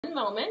One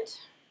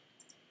moment.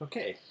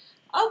 Okay.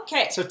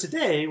 Okay. So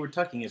today we're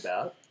talking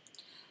about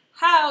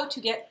how to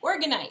get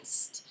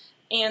organized,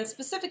 and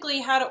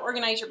specifically how to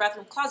organize your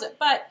bathroom closet.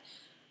 But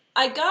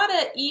I got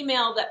an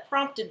email that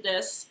prompted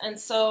this, and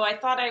so I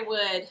thought I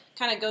would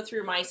kind of go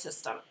through my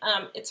system.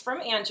 It's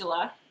from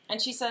Angela,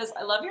 and she says,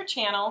 "I love your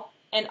channel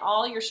and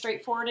all your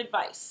straightforward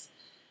advice."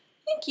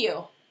 Thank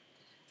you.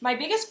 My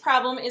biggest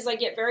problem is I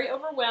get very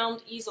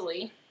overwhelmed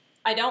easily.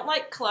 I don't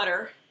like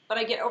clutter, but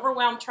I get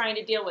overwhelmed trying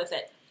to deal with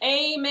it.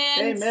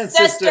 Amen, Amen,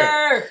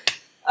 sister.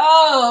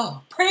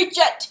 Oh, preach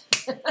it.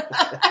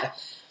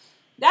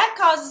 That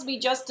causes me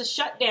just to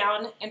shut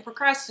down and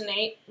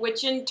procrastinate,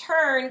 which in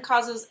turn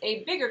causes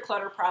a bigger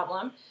clutter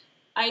problem.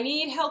 I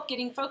need help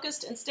getting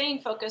focused and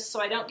staying focused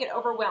so I don't get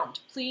overwhelmed.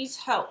 Please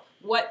help.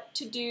 What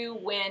do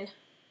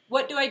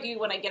I do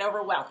when I get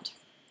overwhelmed?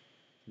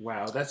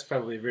 Wow, that's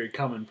probably a very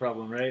common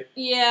problem, right?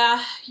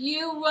 Yeah,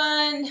 you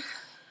run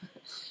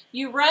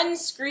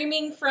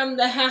screaming from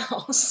the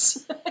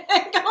house, going,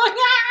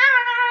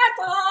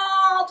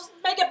 oh, just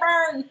make it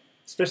burn.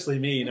 Especially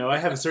me, you know, I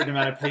have a certain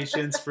amount of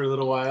patience for a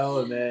little while,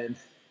 and then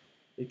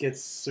it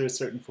gets to a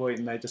certain point,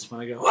 and I just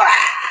want to go,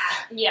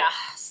 ah! Yeah,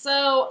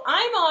 so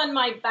I'm on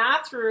my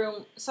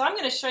bathroom, so I'm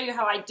going to show you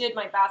how I did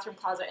my bathroom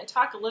closet and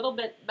talk a little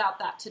bit about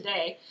that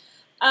today.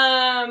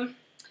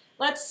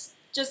 Let's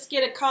just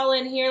get a call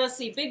in here. Let's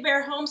see, Big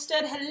Bear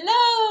Homestead,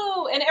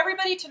 hello! And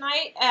everybody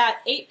tonight at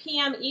 8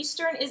 p.m.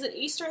 Eastern, is it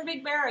Eastern,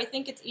 Big Bear? I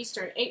think it's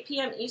Eastern, 8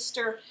 p.m.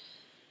 Eastern.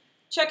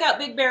 Check out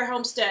Big Bear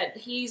Homestead.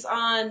 He's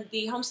on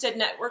the Homestead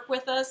Network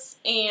with us,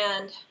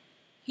 and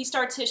he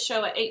starts his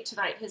show at 8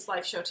 tonight, his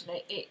live show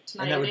tonight, 8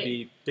 tonight. And that would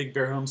be Big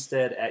Bear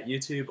Homestead at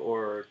YouTube,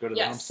 or go to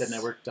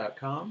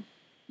thehomesteadnetwork.com.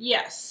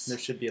 Yes. There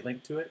should be a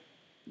link to it.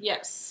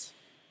 Yes.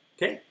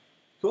 Okay,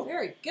 cool.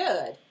 Very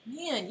good.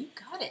 Man, you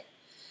got it.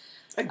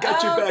 I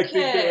got your back,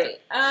 Big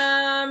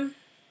Bear.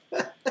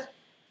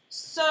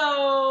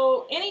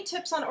 So, any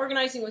tips on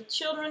organizing with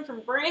children from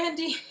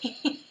Brandy?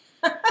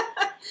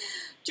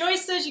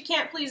 Joyce says you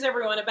can't please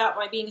everyone about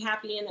my being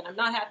happy and then I'm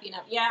not happy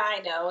enough. Yeah,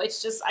 I know.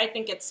 It's just, I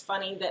think it's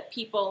funny that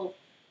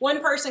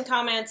one person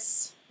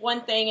comments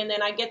one thing and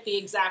then I get the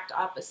exact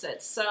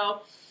opposite.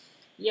 So,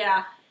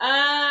 yeah.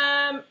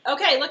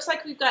 Okay, looks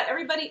like we've got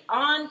everybody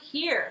on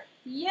here.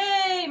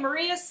 Yay!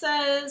 Maria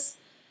says,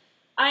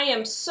 I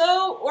am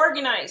so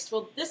organized.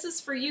 Well, this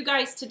is for you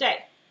guys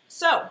today.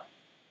 So,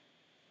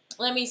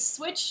 let me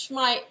switch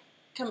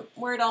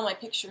where'd all my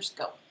pictures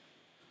go?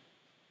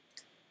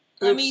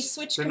 Let me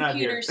switch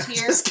computers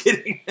here. Just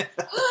kidding.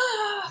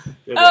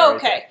 Oh,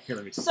 okay. Here,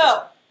 let me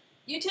so,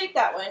 you take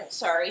that one.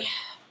 Sorry.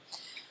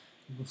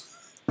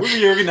 We're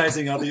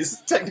reorganizing all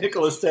these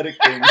technical aesthetic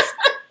things.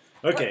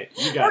 Okay,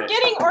 you got it. We're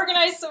getting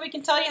organized so we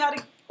can tell you how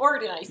to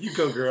organize. You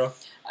go, girl.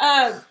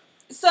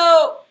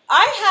 So,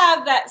 I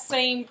have that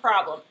same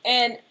problem.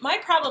 And my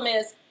problem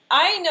is,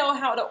 I know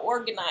how to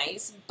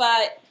organize,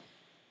 but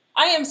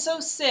I am so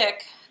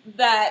sick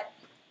that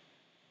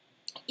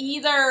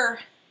either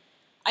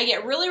I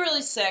get really,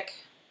 really sick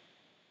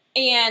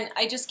and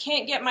I just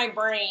can't get my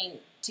brain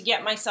to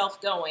get myself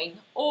going,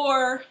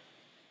 or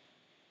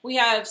we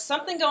have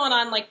something going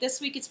on, like this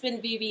week it's been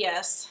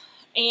VBS,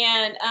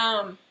 and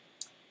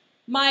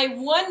my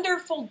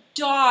wonderful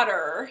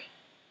daughter,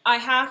 I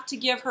have to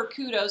give her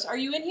kudos. Are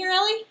you in here,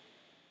 Ellie?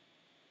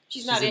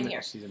 She's not in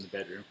here. She's in the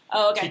bedroom.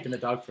 Oh, okay. Keeping the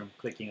dog from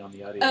clicking on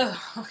the audio.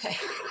 Oh, okay.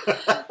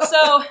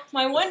 So,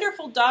 my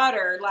wonderful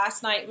daughter,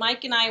 last night,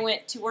 Mike and I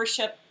went to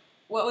worship.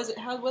 What was it?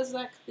 How was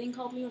that thing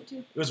called we went to?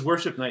 It was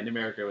Worship Night in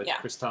America with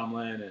Chris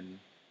Tomlin and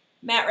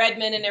Matt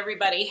Redman and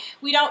everybody.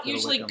 We don't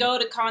usually go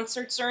to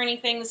concerts or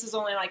anything. This is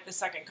only like the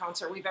second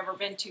concert we've ever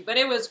been to, but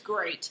it was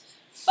great.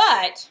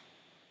 But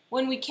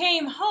when we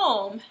came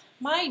home,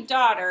 my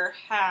daughter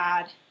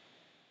had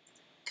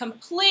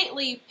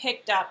completely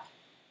picked up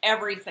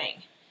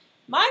everything.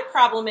 My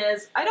problem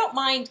is I don't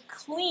mind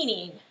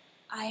cleaning.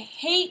 I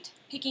hate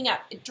picking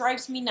up. It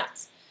drives me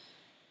nuts.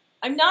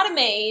 I'm not a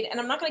maid, and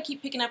I'm not going to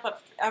keep picking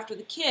up after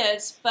the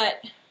kids,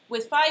 but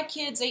with 5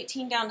 kids,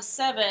 18 down to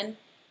 7,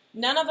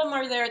 none of them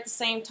are there at the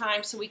same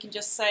time, so we can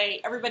just say,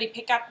 everybody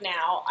pick up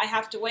now. I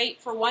have to wait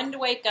for one to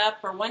wake up,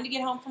 or one to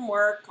get home from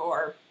work,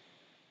 or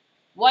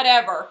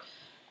whatever.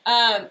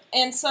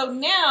 And so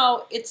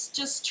now it's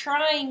just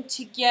trying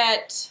to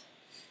get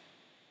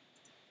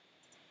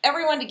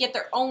everyone to get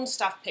their own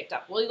stuff picked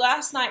up. Well,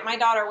 last night my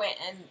daughter went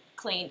and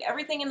cleaned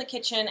everything in the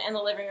kitchen and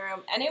the living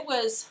room, and it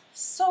was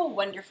so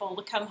wonderful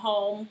to come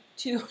home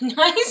to a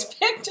nice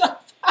picked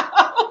up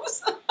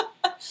house.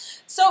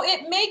 So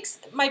it makes,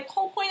 my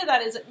whole point of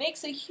that is it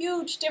makes a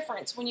huge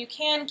difference when you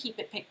can keep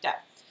it picked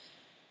up.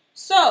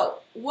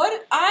 So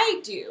what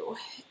I do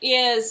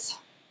is,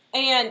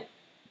 and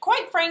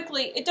quite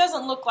frankly, it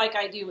doesn't look like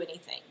I do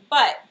anything,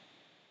 but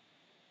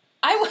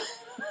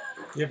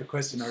You have a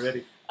question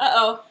already.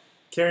 Uh-oh.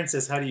 Karen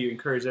says, how do you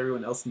encourage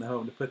everyone else in the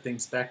home to put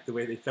things back the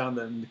way they found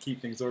them to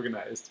keep things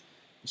organized?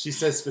 She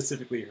says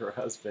specifically her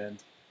husband.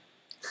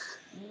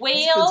 Well,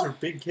 husbands are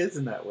big kids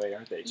in that way,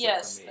 aren't they?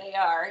 Yes, they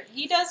are.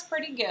 He does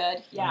pretty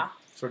good, yeah. I'm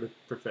sort of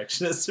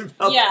perfectionist about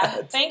that.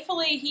 Yeah,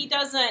 thankfully he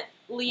doesn't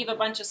leave a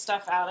bunch of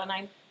stuff out, and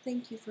I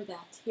thank you for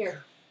that.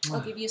 Here, I'll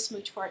give you a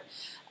smooch for it.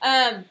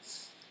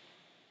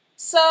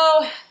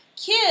 So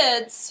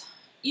kids,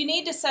 you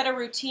need to set a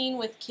routine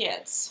with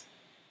kids.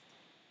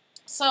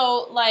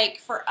 So like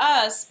for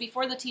us,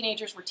 before the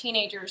teenagers were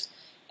teenagers,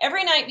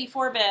 every night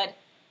before bed,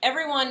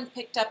 everyone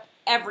picked up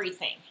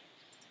everything.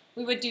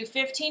 We would do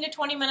 15 to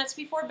 20 minutes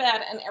before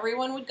bed, and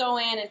everyone would go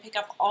in and pick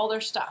up all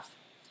their stuff.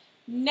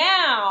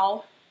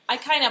 Now, I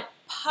kind of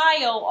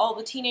pile all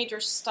the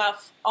teenagers'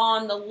 stuff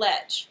on the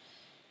ledge.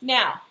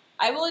 Now,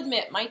 I will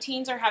admit, my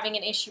teens are having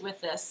an issue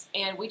with this,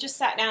 and we just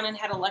sat down and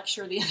had a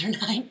lecture the other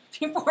night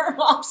before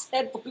Mom's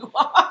head blew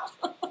off.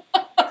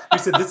 We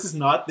said, this is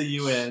not the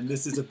UN,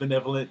 this is a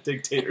benevolent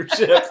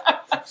dictatorship.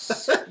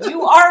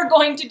 You are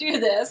going to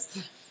do this.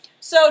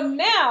 So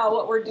now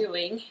what we're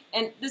doing,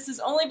 and this has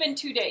only been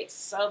 2 days,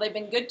 so they've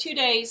been good 2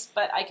 days,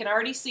 but I can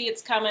already see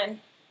it's coming.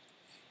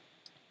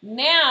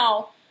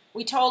 Now,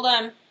 we told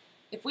them,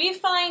 if we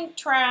find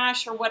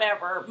trash or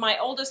whatever, my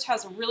oldest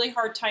has a really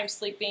hard time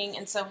sleeping,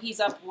 and so he's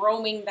up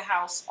roaming the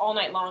house all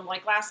night long.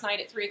 Like last night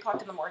at 3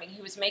 o'clock in the morning,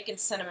 he was making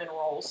cinnamon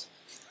rolls.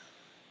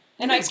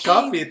 And it's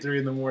coffee at 3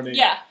 in the morning.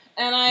 Yeah.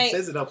 And It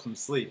says it helps him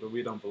sleep, but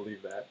we don't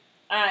believe that.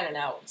 I don't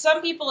know.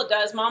 Some people it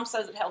does. Mom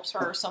says it helps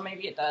her, so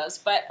maybe it does.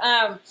 But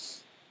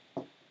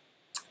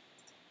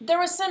there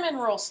was cinnamon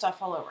roll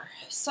stuff all over.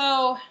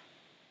 So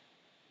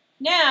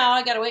now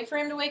I got to wait for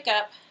him to wake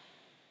up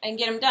and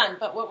get him done.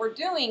 But what we're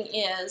doing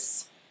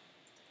is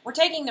we're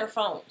taking their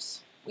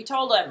phones. We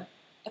told them,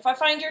 if I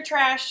find your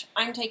trash,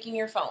 I'm taking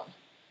your phone.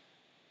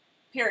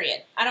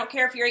 Period. I don't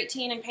care if you're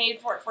 18 and paid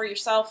for it for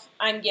yourself.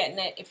 I'm getting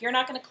it. If you're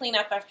not going to clean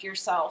up after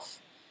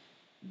yourself,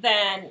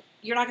 then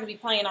you're not going to be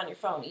playing on your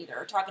phone either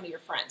or talking to your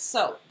friends.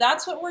 So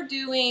that's what we're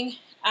doing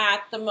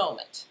at the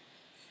moment.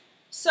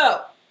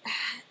 So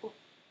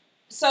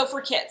for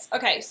kids.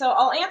 Okay, so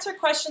I'll answer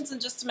questions in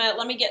just a minute.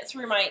 Let me get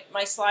through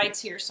my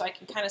slides here so I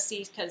can kind of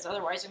see, because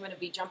otherwise I'm going to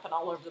be jumping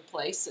all over the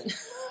place and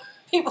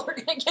people are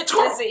going to get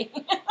dizzy.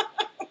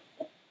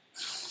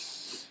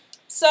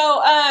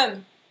 So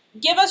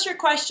give us your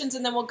questions,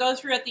 and then we'll go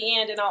through at the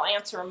end and I'll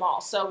answer them all.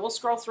 So we'll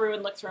scroll through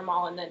and look through them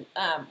all, and then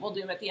we'll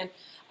do them at the end.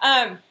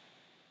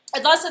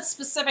 Unless it's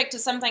specific to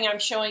something I'm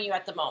showing you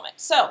at the moment.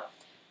 So,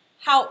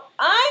 how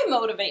I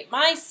motivate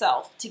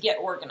myself to get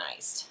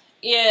organized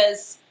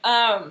is,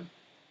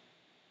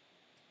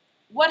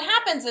 what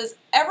happens is,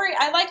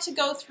 I like to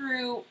go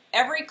through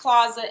every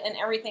closet and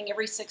everything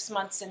every 6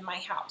 months in my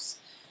house.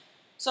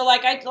 So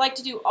like, I'd like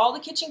to do all the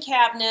kitchen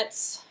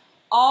cabinets,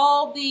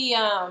 all the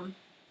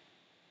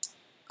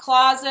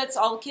closets,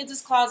 all the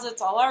kids'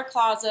 closets, all our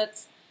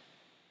closets,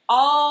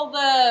 all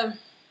the...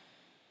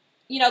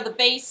 the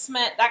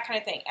basement, that kind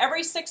of thing.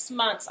 Every 6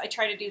 months, I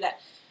try to do that.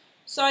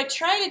 So I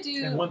try to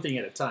do... And one thing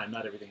at a time,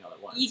 not everything all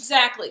at once.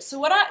 Exactly.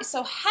 So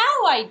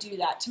how I do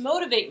that to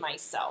motivate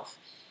myself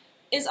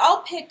is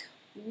I'll pick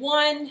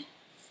one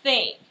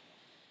thing.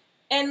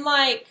 And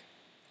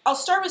I'll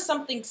start with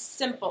something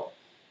simple.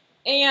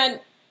 And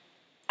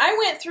I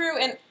went through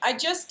and I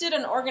just did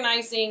an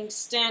organizing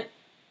stint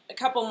a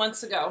couple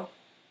months ago.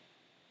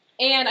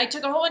 And I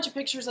took a whole bunch of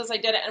pictures as I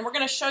did it, and we're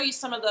going to show you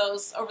some of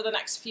those over the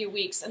next few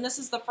weeks. And this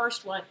is the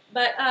first one.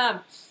 But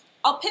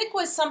I'll pick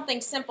with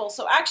something simple.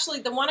 So actually,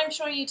 the one I'm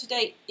showing you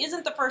today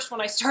isn't the first one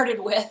I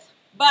started with,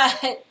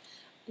 but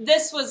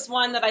this was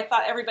one that I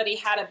thought everybody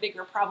had a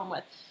bigger problem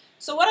with.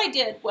 So what I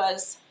did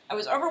was, I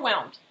was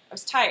overwhelmed. I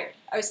was tired.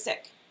 I was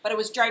sick, but it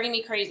was driving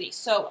me crazy.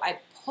 So I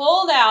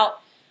pulled out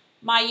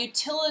my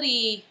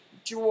utility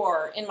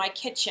drawer in my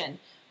kitchen,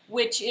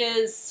 which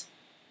is...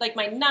 like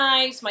my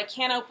knives, my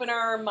can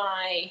opener,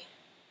 my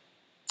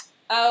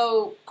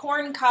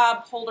corn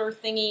cob holder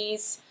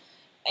thingies,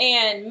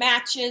 and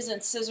matches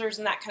and scissors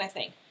and that kind of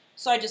thing.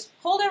 So I just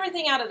pulled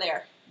everything out of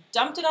there,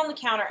 dumped it on the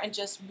counter, and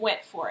just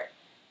went for it.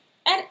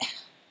 And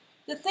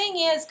the thing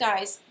is,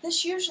 guys,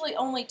 this usually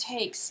only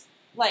takes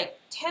like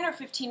 10 or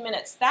 15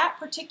 minutes. That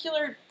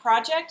particular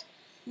project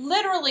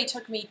literally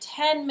took me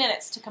 10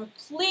 minutes to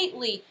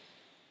completely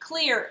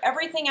clear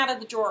everything out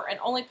of the drawer and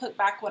only put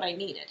back what I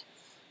needed.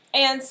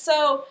 And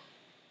so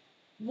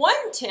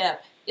one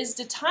tip is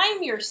to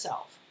time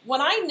yourself. When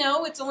I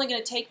know it's only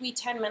going to take me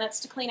 10 minutes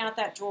to clean out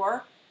that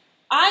drawer,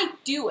 I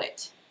do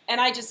it.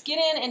 And I just get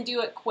in and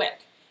do it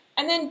quick.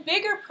 And then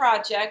bigger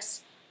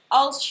projects,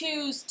 I'll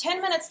choose 10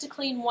 minutes to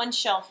clean one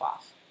shelf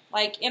off,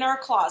 like in our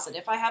closet,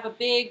 if I have a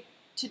big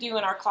to-do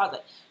in our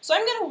closet. So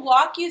I'm going to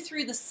walk you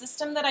through the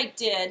system that I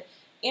did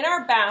in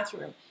our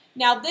bathroom.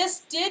 Now,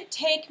 this did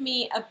take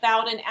me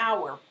about an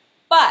hour,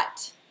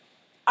 but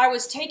I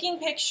was taking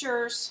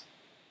pictures,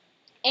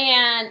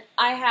 and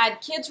I had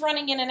kids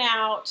running in and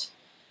out,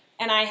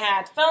 and I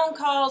had phone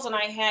calls, and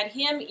I had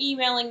him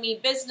emailing me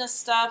business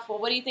stuff. Well,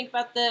 what do you think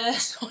about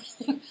this? What do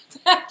you think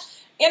about that?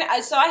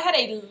 And so I had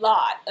a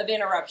lot of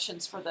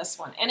interruptions for this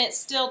one, and it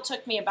still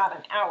took me about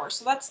an hour,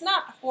 so that's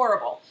not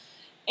horrible.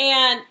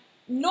 And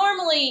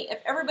normally,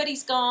 if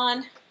everybody's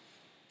gone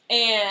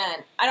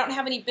and I don't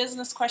have any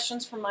business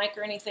questions for Mike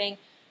or anything,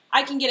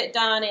 I can get it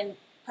done in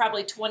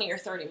probably 20 or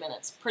 30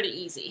 minutes. Pretty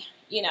easy,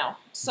 you know.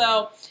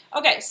 So,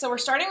 okay, so we're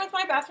starting with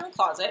my bathroom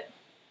closet.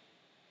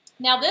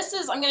 Now this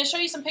is, I'm going to show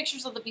you some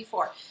pictures of the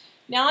before.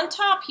 Now on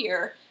top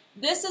here,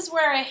 this is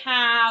where I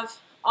have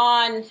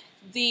on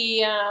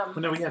the... well,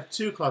 no, we have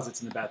two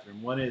closets in the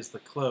bathroom. One is the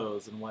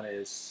clothes and one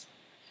is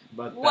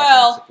bathroom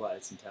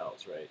supplies and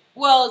towels, right?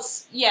 Well,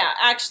 yeah,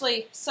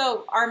 actually,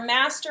 so our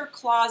master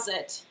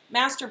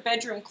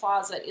bedroom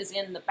closet is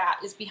in the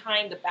is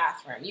behind the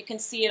bathroom. You can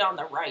see it on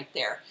the right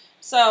there.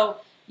 So,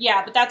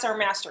 yeah, but that's our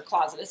master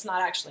closet. It's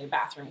not actually a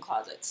bathroom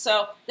closet.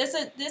 So this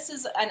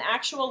is an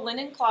actual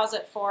linen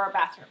closet for our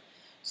bathroom.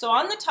 So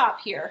on the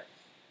top here,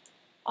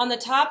 on the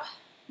top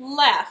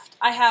left,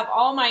 I have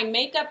all my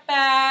makeup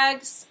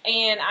bags,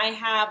 and I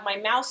have my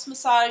mouse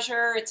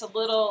massager. It's a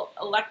little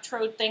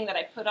electrode thing that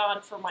I put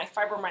on for my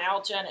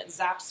fibromyalgia, and it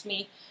zaps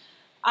me.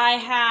 I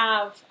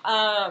have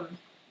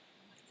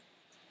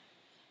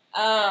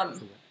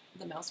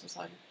the mouse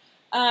massager.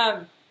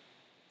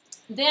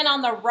 Then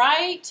on the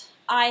right,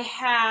 I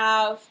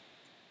have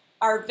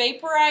our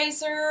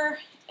vaporizer,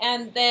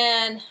 and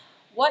then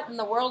what in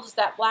the world is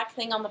that black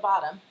thing on the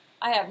bottom?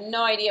 I have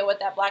no idea what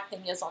that black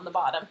thing is on the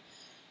bottom.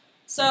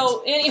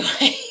 So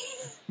anyway.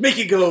 Make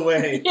it go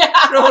away. Yeah.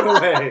 Throw it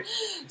away.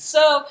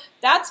 So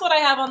that's what I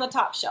have on the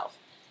top shelf.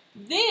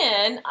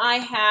 Then I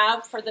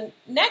have, for the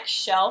next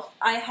shelf,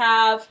 I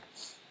have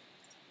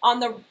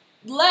on the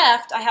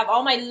left, I have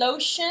all my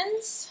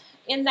lotions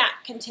in that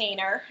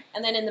container.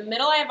 And then in the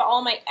middle, I have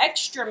all my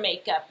extra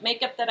makeup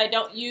that I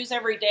don't use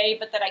every day,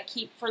 but that I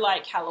keep for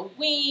like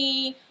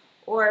Halloween,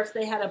 or if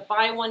they had a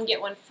buy one,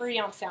 get one free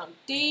on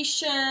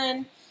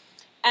foundation.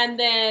 And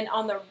then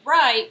on the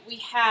right, we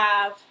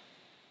have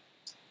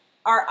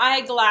our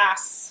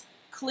eyeglass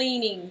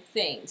cleaning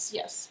things.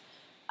 Yes.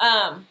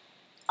 Our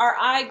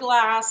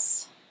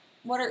eyeglass,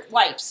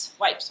 wipes.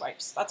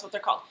 That's what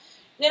they're called.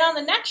 Then on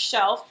the next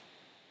shelf,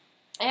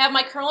 I have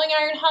my curling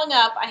iron hung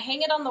up. I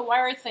hang it on the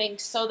wire thing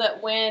so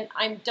that when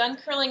I'm done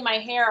curling my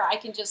hair, I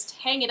can just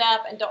hang it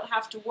up and don't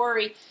have to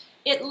worry.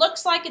 It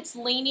looks like it's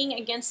leaning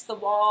against the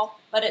wall,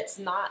 but it's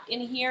not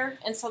in here.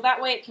 And so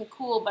that way it can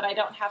cool, but I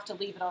don't have to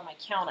leave it on my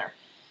counter.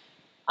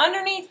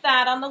 Underneath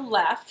that on the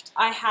left,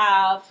 I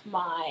have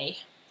my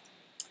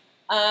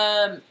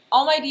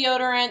all my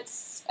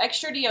deodorants,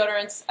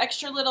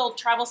 extra little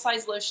travel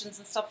size lotions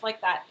and stuff like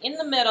that. In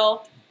the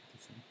middle,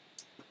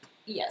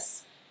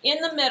 yes, in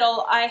the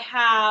middle I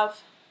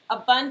have a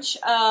bunch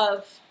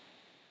of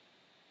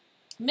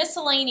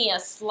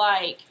miscellaneous,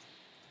 like,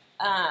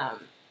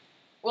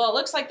 well, it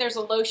looks like there's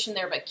a lotion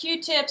there, but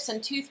Q-tips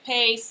and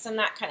toothpaste and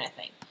that kind of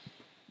thing.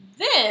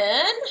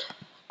 Then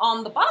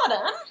on the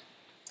bottom,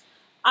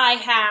 I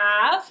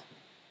have,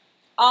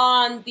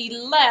 on the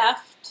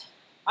left,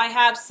 I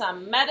have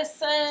some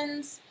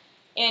medicines,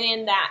 and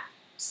in that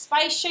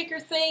spice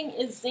shaker thing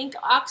is zinc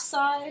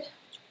oxide.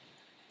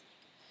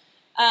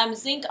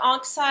 Zinc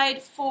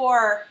oxide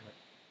for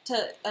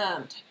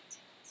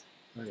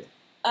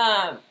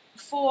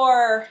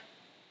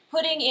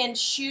putting in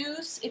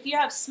shoes. If you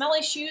have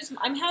smelly shoes,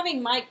 I'm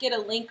having Mike get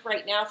a link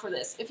right now for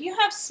this. If you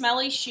have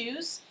smelly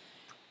shoes,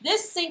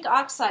 this zinc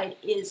oxide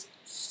is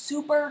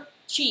super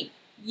cheap.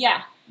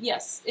 Yeah,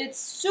 yes, it's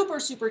super,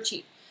 super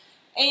cheap.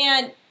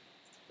 And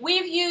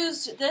we've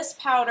used this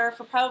powder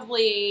for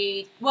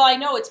probably, well, I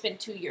know it's been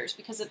 2 years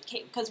because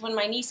when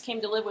my niece came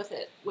to live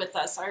with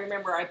us, I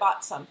remember I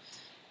bought some.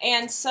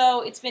 And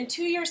so it's been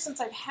 2 years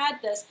since I've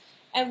had this.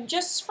 And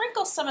just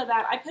sprinkle some of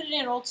that. I put it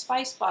in an Old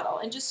Spice bottle,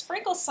 and just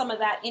sprinkle some of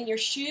that in your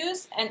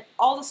shoes, and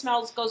all the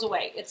smells goes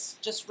away. It's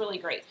just really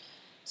great.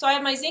 So I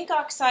have my zinc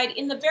oxide.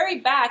 In the very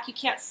back, you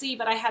can't see,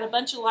 but I had a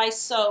bunch of lye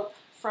soap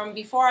from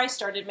before I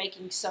started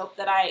making soap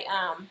that I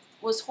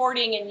was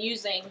hoarding and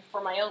using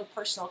for my own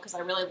personal because I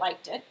really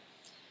liked it.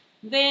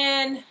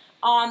 Then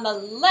on the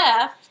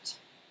left,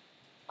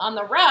 on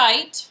the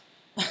right,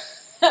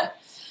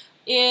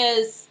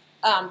 is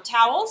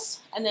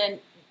towels, and then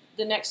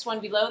the next one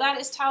below that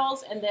is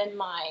towels, and then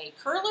my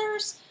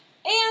curlers.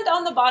 And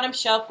on the bottom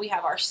shelf, we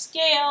have our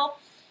scale,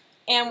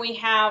 and we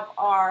have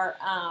our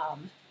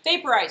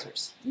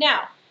vaporizers.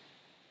 Now,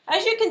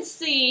 as you can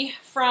see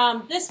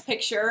from this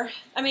picture,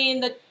 I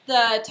mean,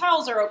 the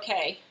towels are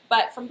okay,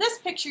 but from this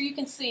picture, you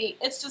can see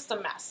it's just a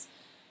mess.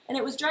 And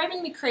it was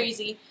driving me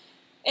crazy.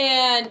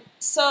 And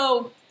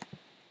so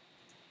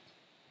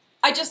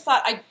I just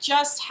thought I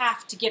just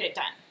have to get it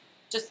done.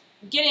 Just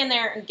get in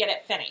there and get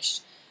it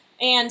finished.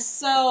 And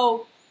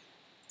so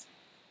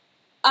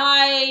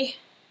I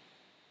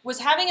was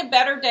having a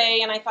better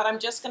day, and I thought I'm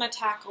just going to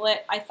tackle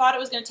it. I thought it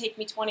was going to take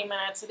me 20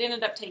 minutes. It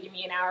ended up taking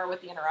me an hour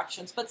with the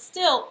interruptions. But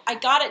still, I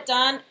got it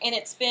done, and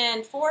it's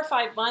been 4 or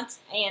 5 months,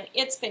 and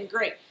it's been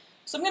great.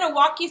 So I'm going to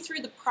walk you through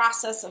the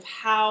process of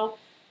how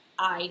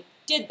I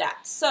did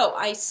that. So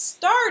I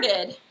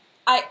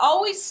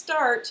always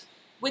start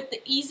with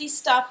the easy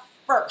stuff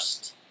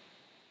first.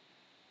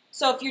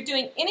 So if you're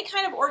doing any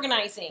kind of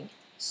organizing,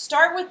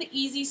 start with the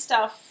easy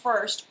stuff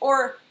first,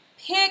 or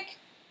pick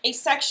a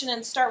section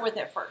and start with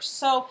it first.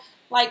 So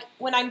like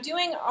when I'm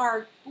doing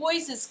our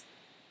boys'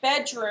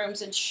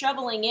 bedrooms and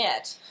shoveling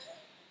it,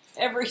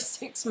 every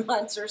 6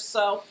 months or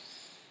so.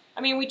 I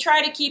mean, we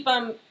try to keep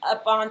them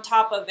up on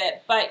top of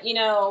it, but, you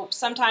know,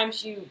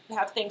 sometimes you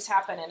have things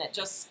happen and it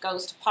just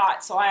goes to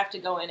pot, so I have to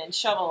go in and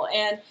shovel.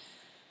 And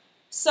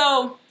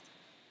so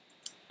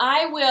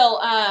I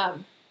will,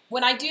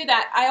 when I do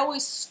that, I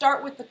always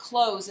start with the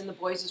clothes in the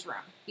boys' room,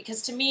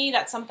 because to me,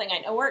 that's something I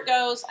know where it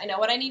goes, I know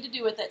what I need to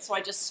do with it, so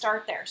I just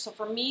start there. So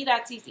for me,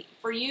 that's easy.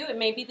 For you, it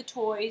may be the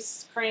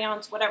toys,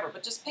 crayons, whatever,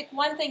 but just pick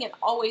one thing and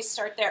always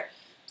start there.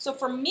 So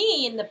for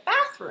me, in the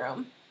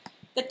bathroom,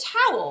 the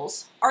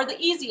towels are the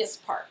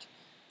easiest part.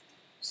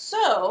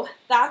 So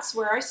that's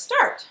where I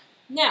start.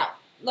 Now,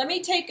 let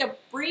me take a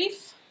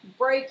brief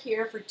break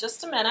here for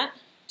just a minute.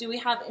 Do we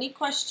have any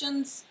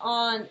questions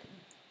on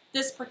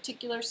this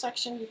particular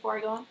section before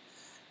I go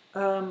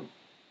on?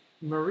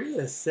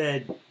 Maria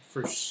said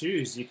for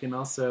shoes, you can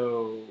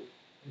also,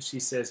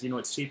 she says, you know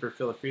what's cheaper,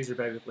 fill a freezer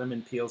bag with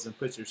lemon peels and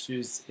put your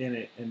shoes in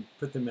it and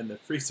put them in the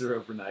freezer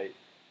overnight.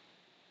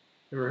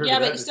 Ever heard of that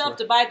But you before? still have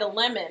to buy the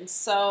lemons,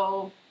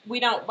 so we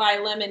don't buy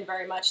lemon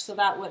very much, so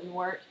that wouldn't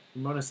work.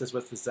 Ramona says,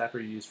 what's the zapper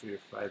you use for your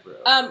fibro?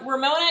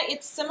 Ramona,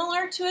 it's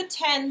similar to a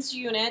TENS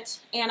unit,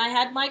 and I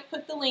had Mike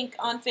put the link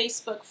on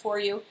Facebook for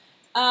you.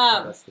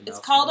 It's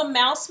called a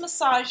mouse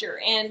massager,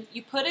 and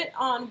you put it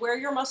on where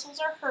your muscles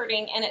are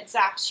hurting, and it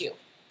zaps you.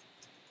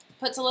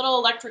 Puts a little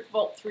electric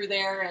volt through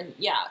there, and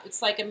yeah,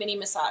 it's like a mini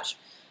massage.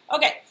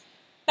 Okay,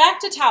 back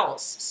to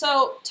towels.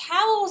 So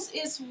towels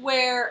is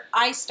where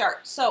I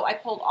start. So I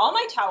pulled all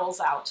my towels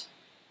out,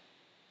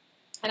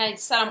 and I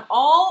set them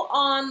all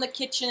on the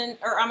kitchen,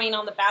 or I mean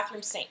on the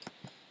bathroom sink.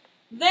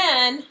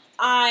 Then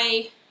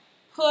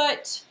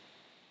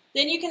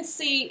then you can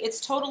see it's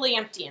totally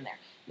empty in there.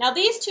 Now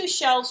these two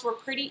shelves were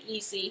pretty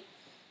easy,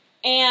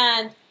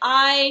 and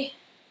I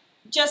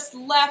just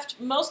left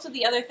most of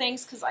the other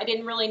things because I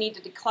didn't really need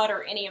to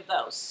declutter any of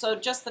those. So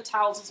just the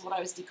towels is what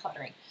I was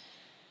decluttering.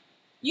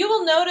 You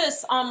will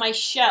notice on my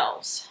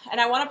shelves,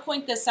 and I want to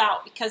point this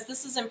out because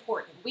this is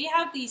important, we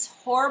have these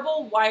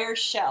horrible wire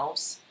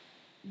shelves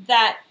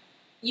that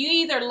you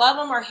either love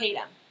them or hate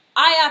them.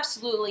 I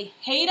absolutely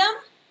hate them,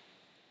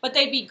 but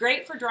they'd be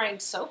great for drying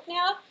soap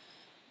now.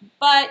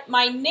 But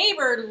my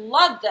neighbor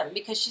loved them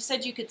because she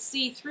said you could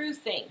see through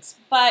things.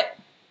 But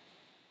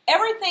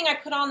everything I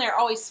put on there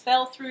always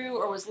fell through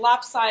or was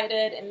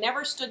lopsided and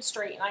never stood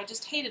straight, and I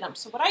just hated them.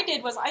 So what I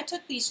did was I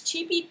took these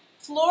cheapy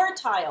floor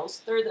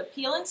tiles, they're the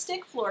peel and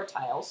stick floor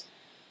tiles,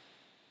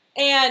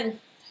 and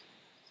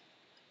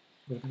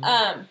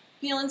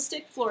peel and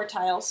stick floor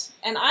tiles,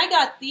 and I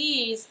got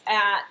these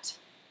at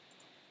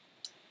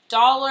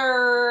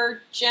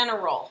Dollar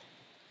General,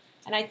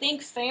 and I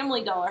think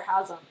Family Dollar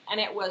has them, and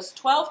it was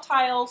 12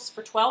 tiles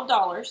for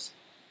 $12.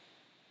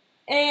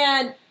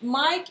 And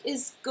Mike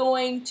is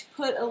going to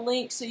put a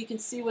link so you can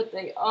see what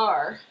they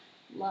are,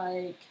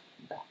 like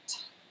that.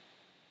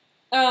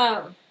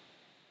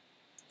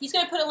 He's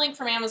going to put a link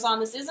from Amazon.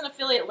 This is an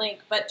affiliate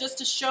link, but just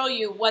to show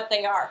you what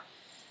they are.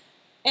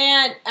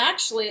 And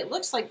actually, it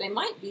looks like they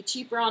might be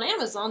cheaper on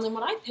Amazon than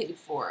what I paid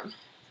for them,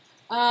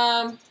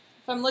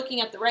 if I'm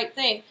looking at the right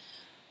thing.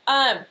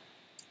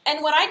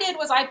 And what I did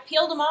was I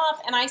peeled them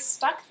off and I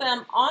stuck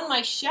them on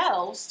my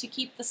shelves to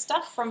keep the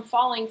stuff from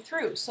falling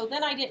through. So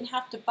then I didn't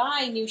have to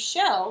buy new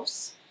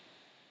shelves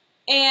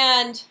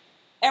and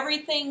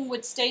everything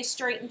would stay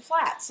straight and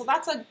flat. So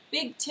that's a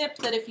big tip,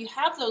 that if you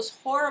have those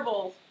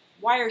horrible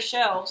wire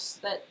shelves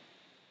that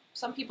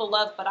some people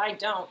love but I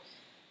don't,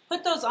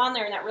 put those on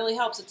there and that really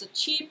helps. It's a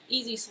cheap,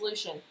 easy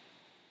solution.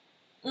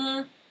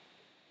 If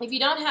you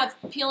don't have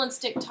peel and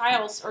stick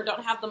tiles or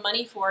don't have the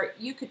money for it,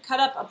 you could cut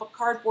up a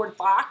cardboard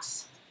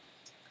box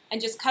and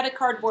just cut a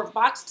cardboard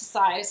box to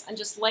size and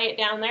just lay it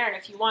down there. And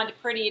if you wanted to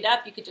pretty it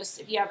up, you could just,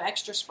 if you have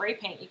extra spray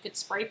paint, you could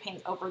spray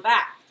paint over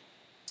that.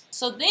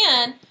 So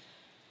then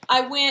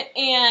I went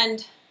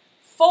and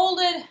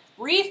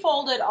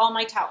refolded all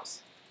my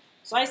towels.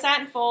 So I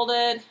sat and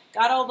folded,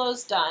 got all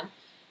those done.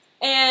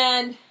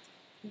 And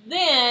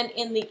then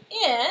in the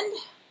end,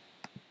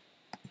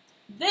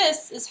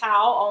 this is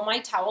how all my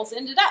towels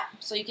ended up.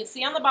 So you can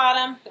see on the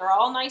bottom, they're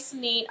all nice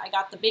and neat. I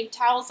got the big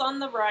towels on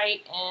the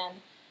right and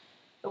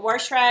the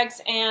wash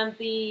rags and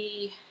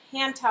the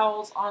hand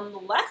towels on the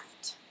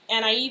left.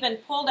 And I even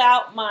pulled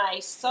out my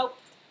soap.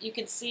 You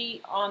can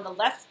see on the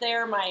left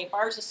there my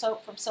bars of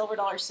soap from Silver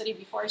Dollar City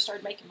before I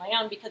started making my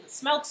own, because it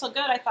smelled so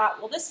good. I thought,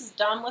 well, this is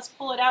dumb. Let's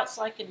pull it out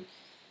so I can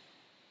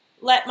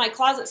let my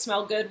closet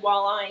smell good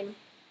while I'm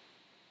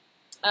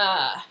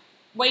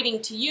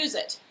waiting to use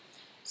it.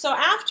 So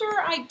after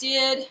I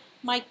did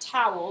my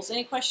towels,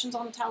 any questions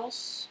on the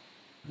towels?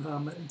 I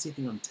didn't see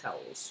anything on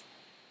towels.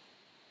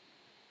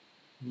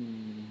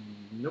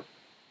 Nope.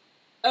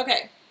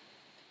 Okay.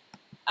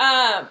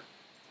 Then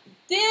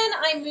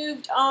I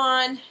moved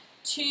on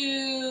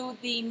to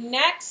the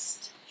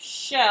next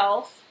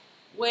shelf,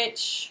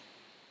 which,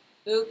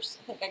 oops,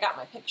 I think I got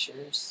my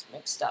pictures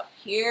mixed up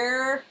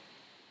here.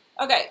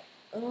 Okay.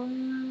 What are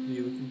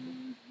you looking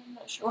for? I'm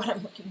not sure what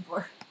I'm looking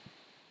for.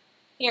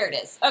 Here it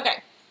is.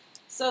 Okay.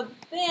 So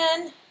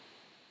then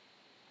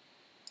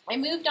I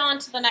moved on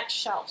to the next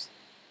shelves.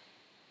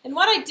 And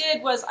what I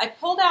did was I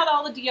pulled out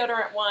all the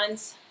deodorant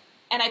ones,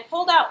 and I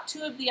pulled out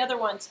 2 of the other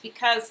ones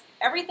because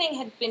everything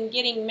had been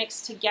getting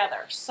mixed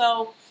together.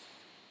 So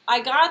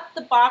I got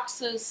the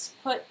boxes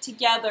put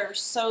together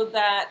so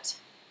that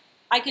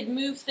I could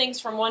move things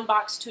from one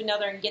box to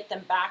another and get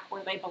them back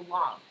where they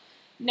belong.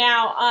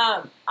 Now,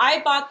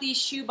 I bought these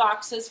shoe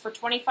boxes for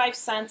 25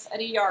 cents at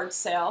a yard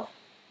sale.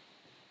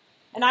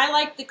 And I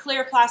like the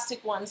clear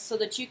plastic ones so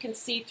that you can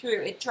see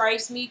through. It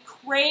drives me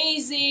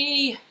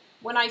crazy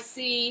when I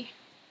see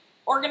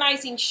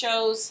organizing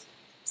shows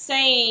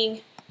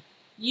saying,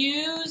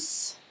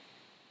 use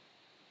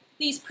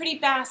these pretty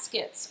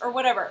baskets or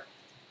whatever.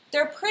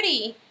 They're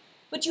pretty,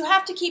 but you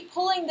have to keep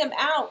pulling them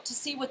out to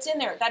see what's in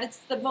there. That is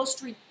the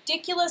most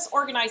ridiculous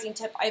organizing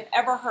tip I've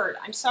ever heard.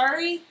 I'm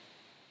sorry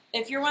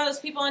if you're one of those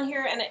people in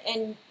here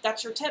and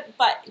that's your tip,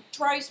 but it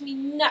drives me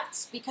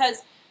nuts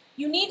because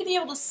you need to be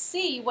able to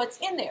see what's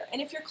in there.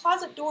 And if your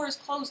closet door is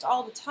closed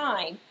all the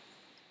time,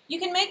 you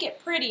can make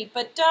it pretty,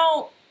 but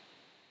don't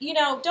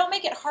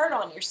make it hard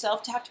on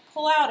yourself to have to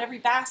pull out every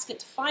basket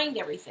to find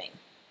everything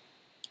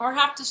or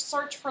have to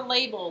search for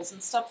labels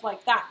and stuff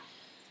like that.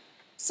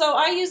 So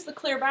I use the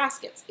clear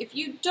baskets. If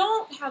you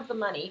don't have the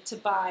money to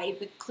buy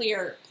the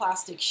clear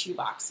plastic shoe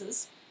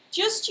boxes,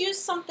 just use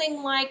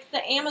something like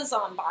the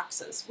Amazon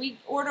boxes. We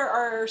order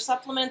our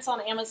supplements on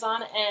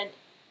Amazon, and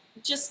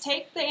just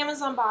take the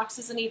Amazon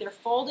boxes and either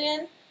fold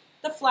in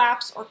the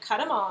flaps or cut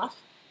them off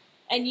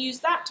and use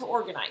that to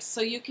organize.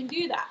 So you can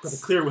do that. But the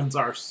clear ones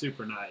are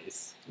super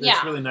nice. Yeah.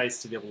 It's really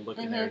nice to be able to look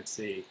in there and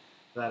see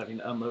without having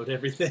to unload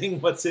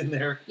everything, what's in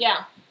there.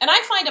 Yeah. And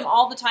I find them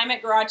all the time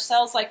at garage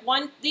sales. Like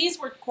these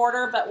were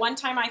quarter, but one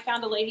time I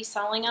found a lady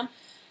selling them,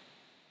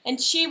 and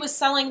she was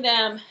selling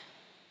them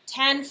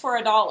 10 for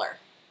 $1.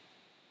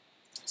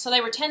 So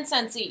they were 10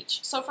 cents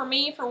each. So for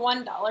me, for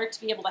 $1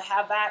 to be able to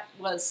have that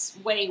was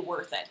way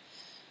worth it.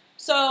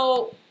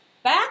 So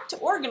back to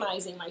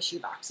organizing my shoe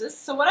boxes.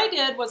 So what I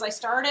did was I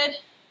started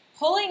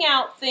pulling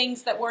out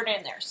things that weren't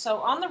in there. So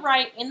on the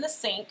right in the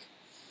sink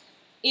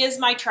is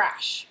my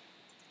trash.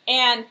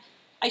 And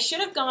I should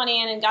have gone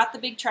in and got the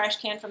big trash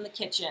can from the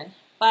kitchen,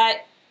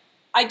 but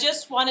I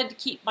just wanted to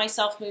keep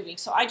myself moving.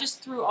 So I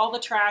just threw all the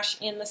trash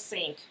in the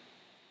sink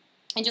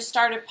and just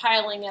started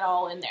piling it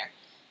all in there.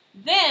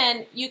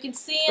 Then you can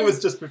see it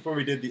was just before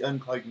we did the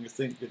unclogging the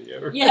sink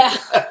video. Right? Yeah.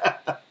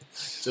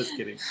 Just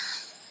kidding.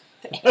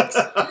 Thanks.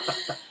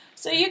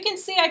 So you can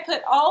see I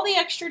put all the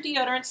extra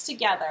deodorants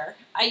together.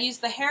 I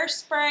used the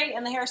hairspray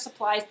and the hair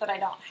supplies that I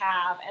don't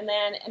have, and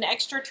then an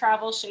extra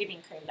travel shaving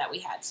cream that we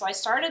had. So I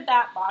started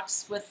that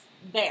box with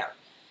there.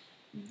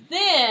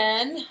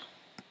 Then,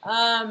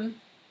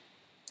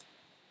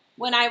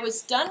 when I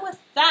was done with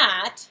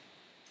that,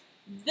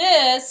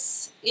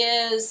 this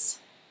is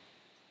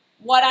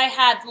what I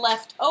had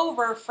left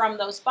over from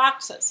those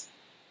boxes.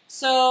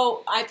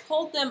 So I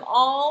pulled them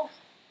all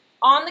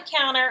on the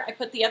counter. I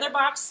put the other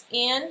box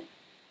in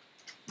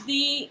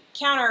the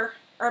counter,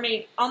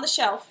 on the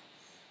shelf,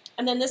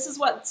 and then this is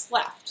what's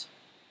left.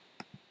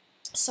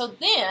 So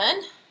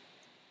then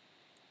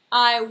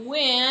I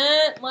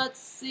went, let's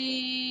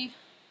see,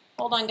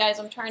 hold on guys,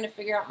 I'm trying to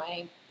figure out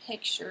my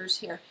pictures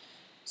here.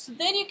 So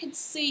then you can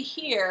see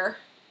here,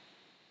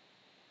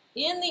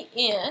 in the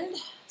end,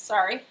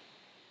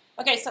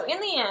 okay, so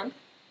in the end,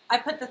 I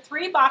put the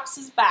 3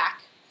 boxes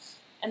back,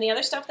 and the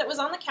other stuff that was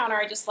on the counter,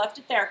 I just left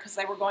it there because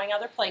they were going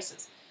other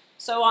places.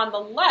 So on the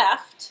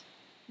left,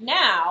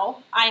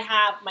 now I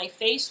have my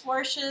face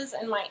washes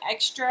and my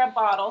extra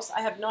bottles.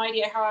 I have no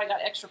idea how I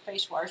got extra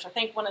face wash. I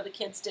think one of the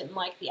kids didn't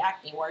like the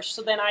acne wash,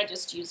 so then I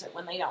just use it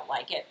when they don't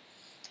like it.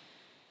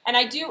 And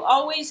I do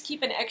always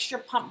keep an extra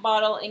pump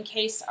bottle in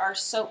case our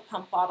soap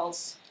pump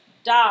bottles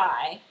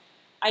die.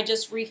 I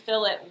just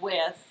refill it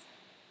with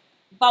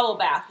bubble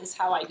bath is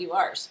how I do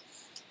ours.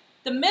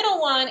 The middle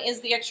one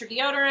is the extra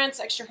deodorants,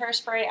 extra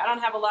hairspray. I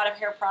don't have a lot of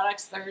hair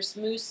products. There's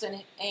mousse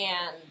and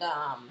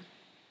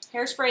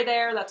hairspray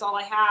there. That's all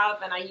I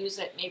have, and I use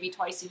it maybe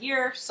twice a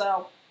year,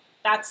 so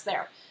that's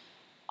there.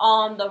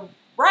 On the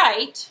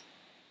right,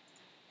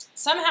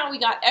 somehow we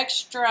got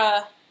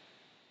extra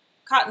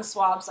cotton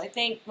swabs. I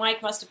think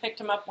Mike must have picked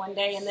them up one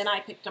day, and then I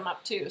picked them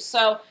up too.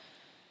 So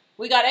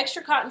we got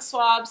extra cotton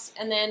swabs,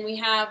 and then we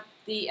have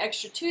the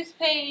extra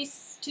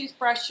toothpaste,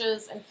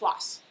 toothbrushes, and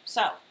floss.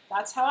 So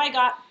that's how I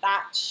got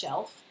that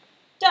shelf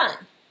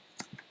done.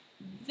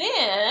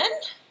 Then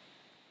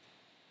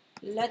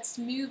let's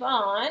move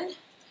on.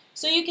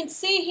 So you can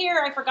see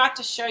here, I forgot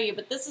to show you,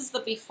 but this is the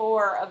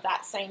before of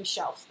that same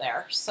shelf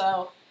there.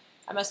 So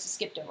I must have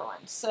skipped over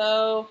one.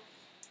 So,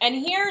 and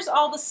here's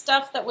all the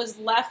stuff that was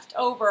left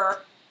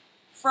over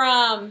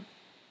from,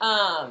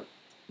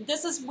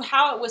 this is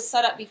how it was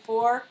set up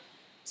before.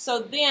 So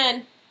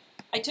then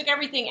I took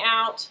everything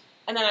out,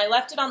 and then I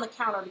left it on the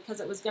counter because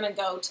it was going to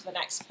go to the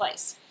next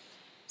place.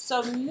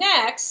 So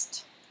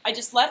next, I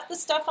just left the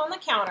stuff on the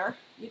counter.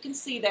 You can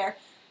see there.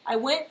 I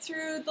went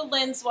through the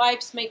lens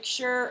wipes, make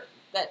sure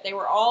that they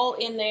were all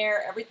in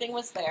there, everything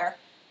was there.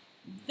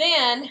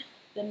 Then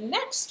the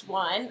next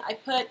one, I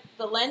put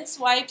the lens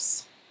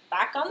wipes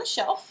back on the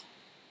shelf.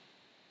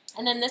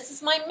 And then this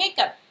is my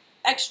makeup,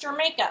 extra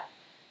makeup.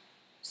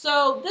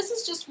 So this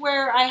is just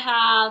where I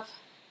have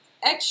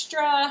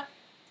extra,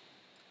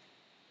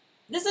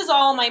 this is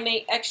all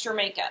my extra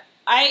makeup.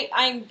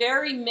 I'm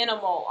very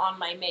minimal on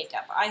my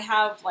makeup. I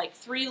have like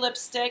 3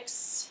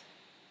 lipsticks,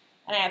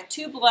 and I have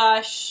 2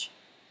 blush.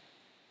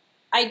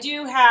 I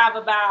do have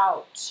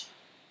about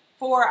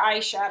 4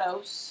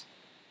 eyeshadows,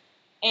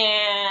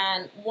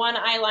 and 1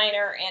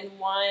 eyeliner, and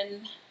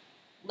 1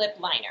 lip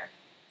liner.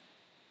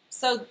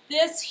 So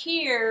this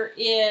here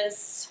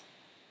is,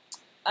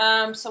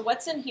 so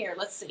what's in here?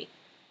 Let's see.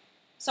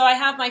 So I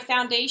have my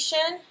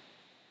foundation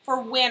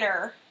for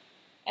winter,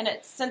 and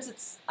since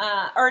it's,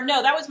 or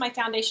no, that was my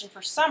foundation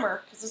for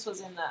summer, because this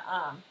was in the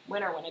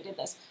winter when I did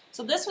this.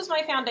 So this was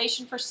my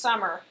foundation for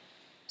summer.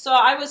 So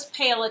I was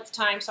pale at the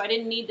time, so I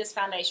didn't need this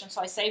foundation,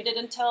 so I saved it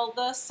until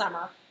the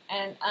summer.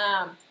 And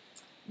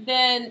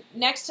then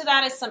next to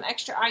that is some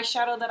extra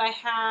eyeshadow that I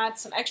had,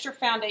 some extra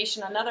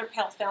foundation, another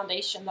pale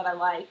foundation that I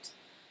liked,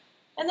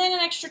 and then an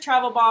extra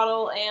travel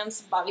bottle and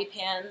some bobby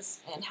pins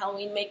and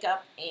Halloween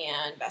makeup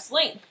and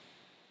Vaseline.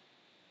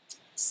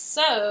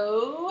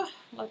 So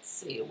let's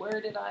see, where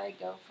did I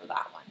go for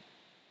that one?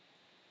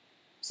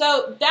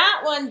 So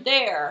that one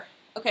there,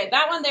 okay,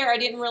 that one there I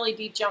didn't really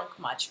de-junk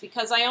much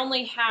because I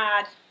only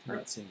had, I'm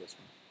not seeing this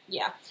one.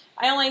 yeah,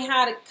 I only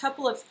had a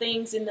couple of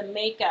things in the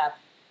makeup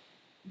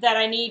that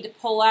I need to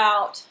pull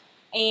out,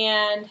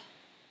 and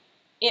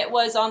it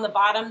was on the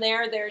bottom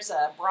there. There's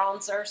a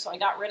bronzer, so I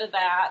got rid of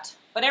that.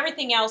 But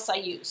everything else I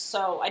used,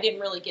 so I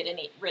didn't really get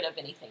rid of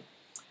anything.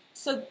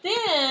 So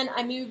then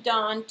I moved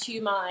on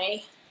to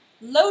my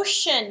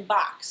lotion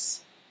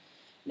box.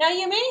 Now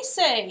you may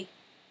say,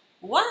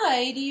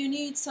 why do you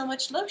need so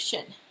much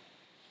lotion?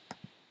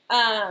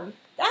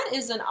 That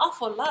is an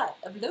awful lot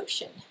of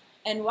lotion.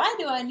 And why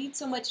do I need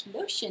so much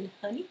lotion,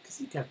 honey?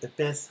 Because you got the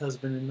best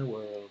husband in the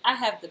world. I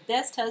have the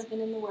best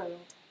husband in the world.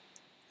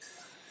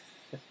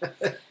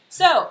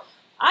 So,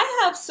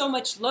 I have so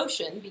much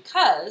lotion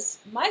because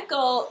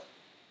Michael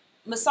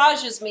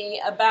massages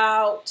me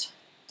about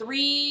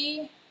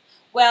 3,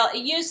 well, it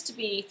used to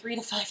be 3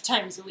 to 5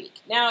 times a week.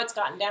 Now it's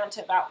gotten down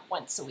to about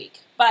once a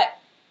week. But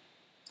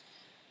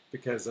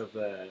because of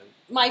the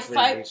my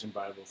Asian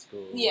Bible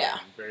school, yeah,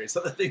 and various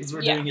other things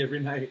we're doing every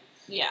night.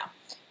 Yeah,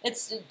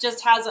 it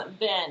just hasn't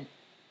been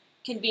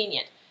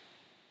convenient.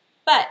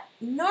 But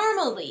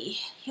normally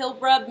he'll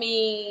rub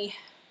me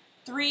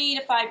 3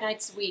 to 5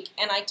 nights a week,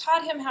 and I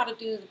taught him how to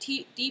do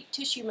the deep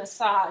tissue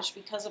massage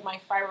because of my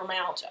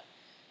fibromyalgia.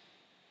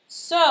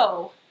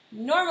 So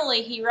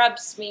normally he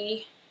rubs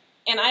me,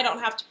 and I don't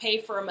have to pay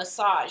for a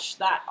massage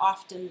that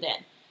often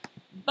then.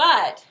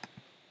 But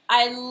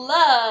I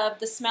love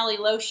the smelly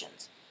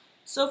lotions.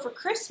 So for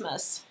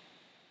Christmas,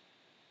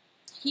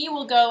 he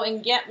will go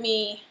and get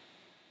me,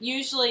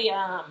 usually,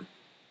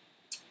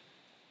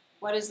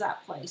 what is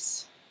that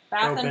place?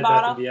 Bath and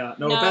Body?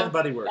 No, Bath and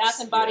Body Works. Bath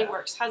and Body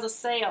Works has a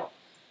sale.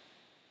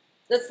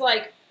 That's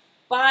like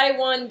buy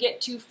one, get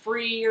 2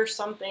 free or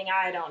something.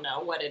 I don't know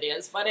what it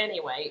is. But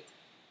anyway,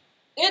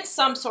 it's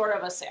some sort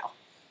of a sale.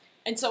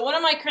 And so one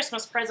of my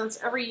Christmas presents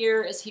every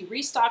year is he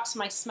restocks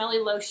my smelly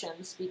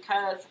lotions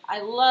because I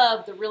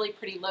love the really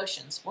pretty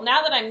lotions. Well,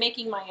 now that I'm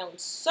making my own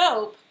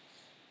soap,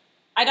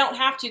 I don't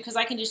have to because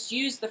I can just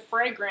use the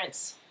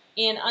fragrance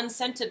in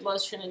unscented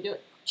lotion and do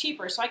it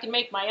cheaper. So I can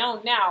make my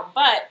own now.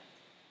 But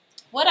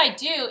what I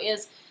do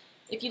is,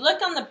 if you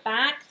look on the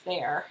back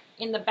there,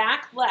 in the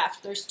back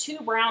left, there's 2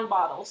 brown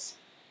bottles.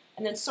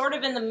 And then sort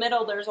of in the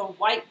middle, there's a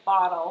white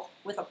bottle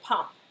with a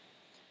pump.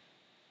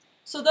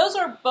 So those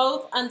are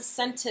both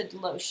unscented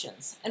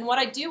lotions. And what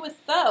I do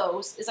with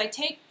those is I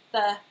take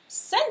the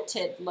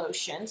scented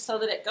lotion so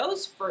that it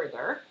goes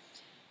further,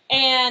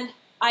 and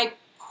I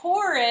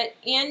pour it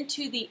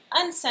into the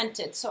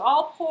unscented. So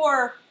I'll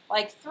pour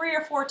like 3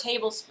 or 4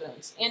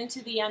 tablespoons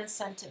into the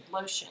unscented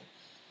lotion.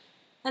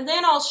 And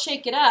then I'll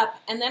shake it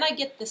up, and then I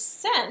get the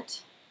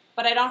scent,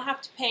 but I don't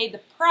have to pay the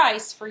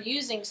price for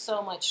using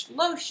so much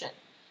lotion.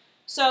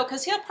 So,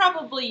 because he'll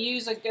probably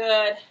use a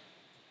good,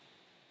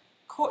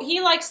 he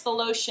likes the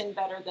lotion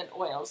better than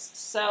oils.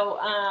 So,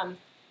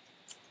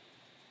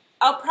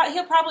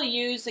 he'll probably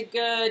use a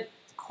good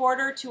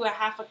 1/4 to a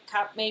 1/2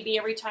 cup maybe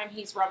every time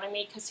he's rubbing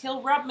me, because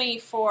he'll rub me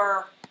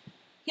for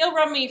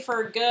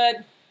a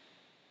good,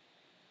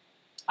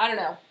 I don't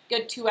know,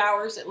 good 2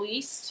 hours at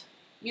least.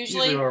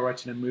 Usually we're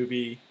watching a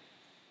movie.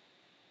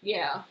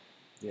 Yeah.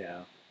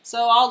 Yeah.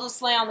 So I'll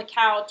just lay on the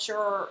couch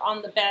or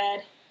on the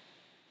bed,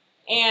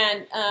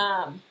 and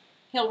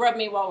he'll rub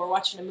me while we're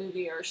watching a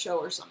movie or a show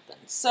or something.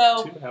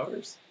 So 2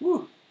 hours?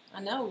 Woo. I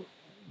know.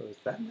 Oh, is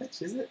that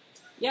much, is it?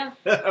 Yeah.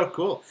 Oh,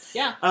 cool.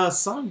 Yeah.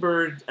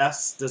 Songbird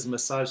asks, does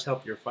massage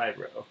help your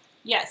fibro?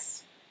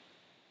 Yes.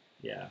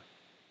 Yeah.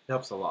 It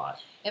helps a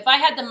lot. If I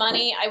had the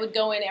money, I would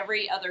go in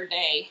every other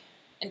day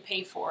and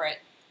pay for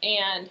it.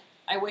 And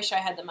I wish I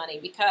had the money,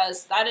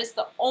 because that is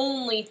the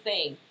only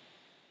thing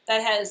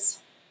that has,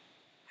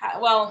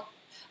 well,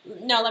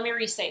 no, let me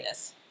re-say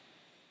this.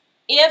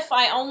 If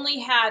I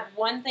only had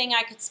one thing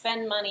I could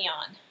spend money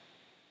on,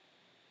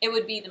 it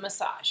would be the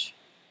massage.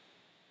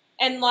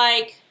 And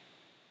like,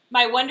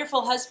 my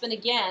wonderful husband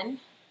again.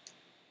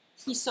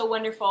 He's so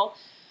wonderful.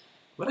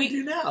 What do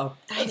you do now?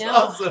 I That's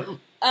know.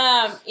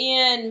 awesome.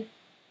 In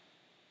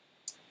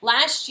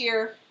last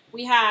year,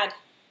 in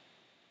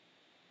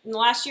the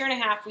last year and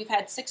a half, we've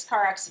had 6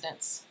 car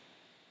accidents.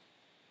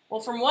 Well,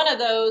 from one of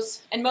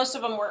those, and most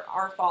of them were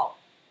our fault.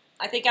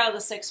 I think out of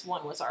the 6,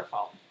 1 was our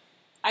fault.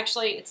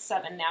 Actually, it's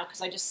 7 now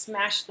because I just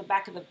smashed the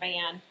back of the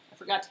van. I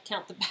forgot to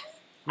count the back.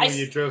 When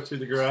you drove through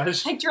the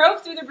garage? I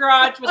drove through the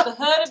garage with the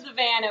hood of the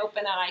van open,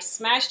 and I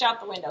smashed out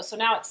the window. So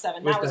now it's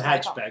 7. With that was the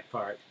hatchback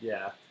part,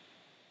 yeah.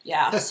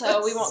 Yeah,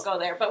 so we won't go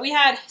there. But we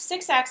had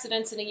 6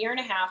 accidents in a year and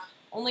a half.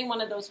 Only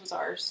one of those was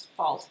our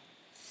fault.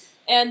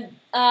 And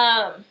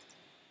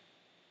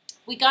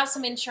we got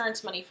some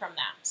insurance money from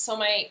that.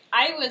 So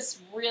I was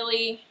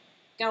really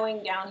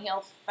going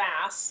downhill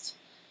fast.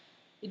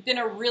 It'd been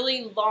a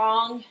really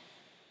long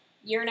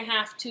year and a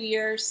half, 2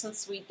 years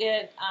since we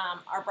did.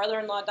 Our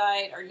brother-in-law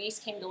died. Our niece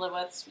came to live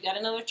with us. We got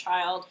another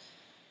child.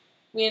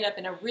 We ended up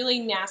in a really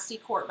nasty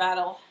court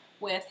battle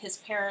with his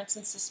parents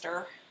and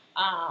sister.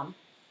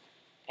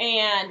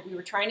 And we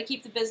were trying to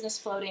keep the business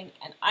floating,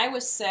 and I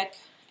was sick.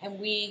 And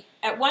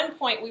at one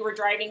point, we were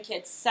driving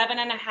kids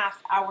 7.5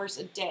 hours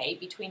a day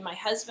between my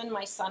husband,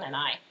 my son, and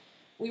I.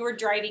 We were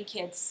driving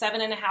kids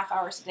 7.5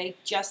 hours a day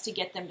just to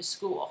get them to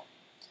school.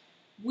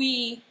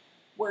 We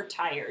were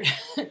tired.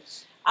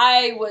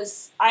 I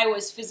was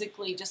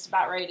physically just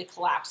about ready to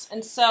collapse.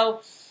 And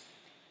so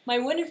my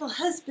wonderful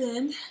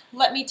husband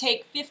let me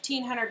take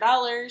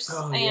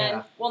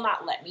 $1,500 well,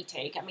 not let me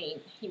take. I mean,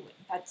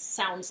 that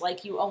sounds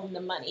like you own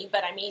the money,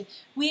 but I mean,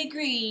 we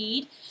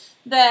agreed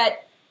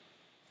that.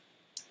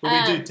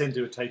 But we do tend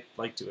to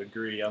like to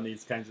agree on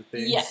these kinds of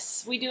things.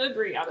 Yes, we do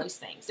agree on these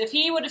things. If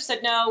he would have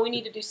said, no, we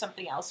need to do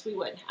something else, we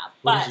wouldn't have.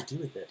 What did you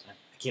do with it? I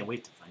can't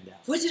wait to find out.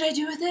 What did I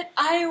do with it?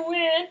 I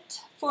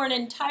went for an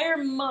entire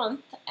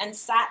month and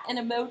sat in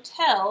a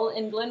motel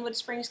in Glenwood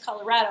Springs,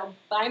 Colorado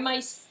by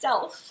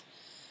myself.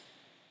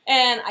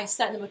 And I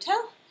sat in the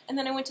motel, and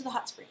then I went to the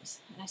hot springs.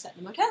 And I sat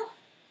in the motel,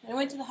 and I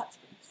went to the hot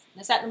springs. And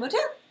I sat in the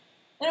motel,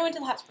 and I went to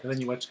the hot springs. And then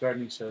you watched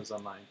gardening shows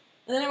online.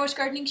 And then I watched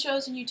gardening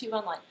shows on YouTube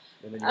online.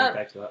 And then you went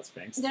back to the hot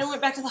springs. Then I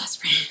went back to the hot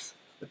springs.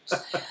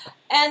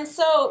 And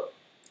so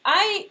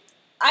I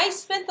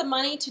spent the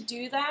money to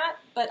do that,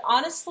 but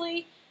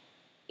honestly,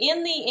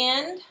 in the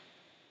end,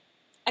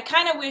 I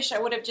kind of wish I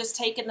would have just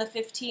taken the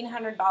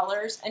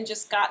 $1,500 and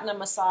just gotten a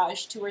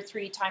massage 2 or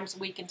 3 times a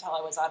week until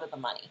I was out of the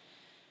money.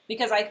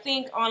 Because I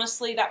think,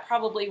 honestly, that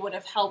probably would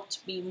have helped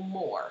me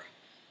more.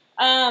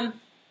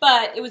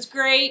 But it was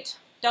great.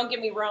 Don't get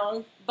me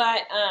wrong.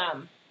 But,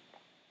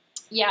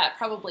 yeah, it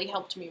probably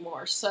helped me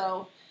more.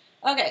 So,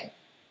 okay.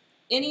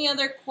 Any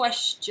other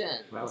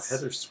questions? Wow,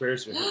 Heather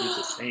swears her hubby's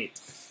a saint.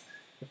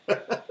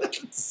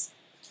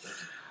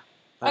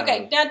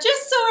 Okay, now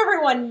just so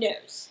everyone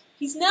knows,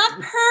 he's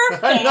not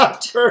perfect. I'm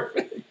not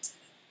perfect.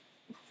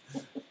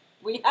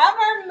 We have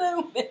our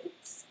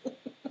moments.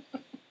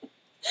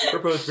 We're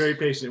both very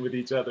patient with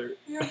each other.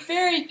 We're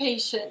very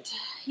patient.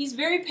 He's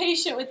very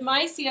patient with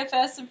my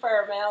CFS and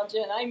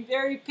fibromyalgia, and I'm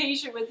very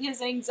patient with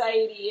his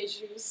anxiety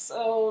issues.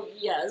 So,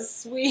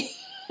 yes, we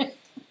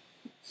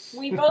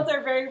both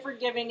are very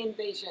forgiving and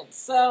patient.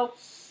 So,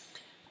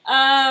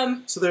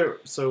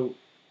 So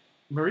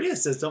Maria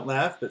says, don't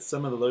laugh, but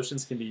some of the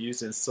lotions can be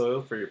used in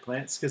soil for your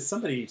plants. Because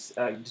somebody,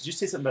 did you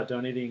say something about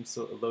donating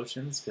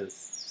lotions? Because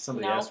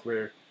somebody asked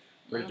where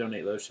to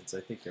donate lotions.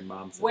 I think your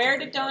mom said where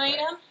to donate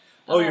them?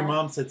 Oh, your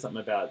mom said something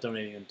about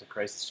donating them to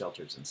crisis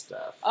shelters and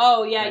stuff.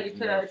 Oh, yeah, you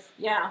could.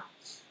 Yeah.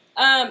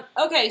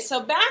 Okay,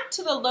 so back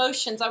to the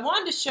lotions. I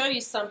wanted to show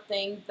you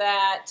something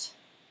that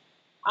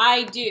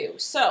I do.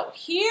 So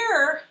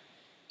here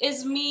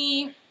is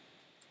me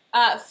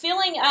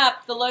filling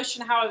up the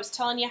lotion how I was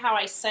telling you how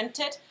I sent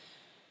it.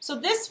 So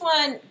this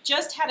one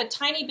just had a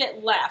tiny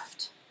bit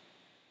left.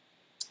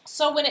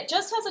 So when it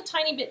just has a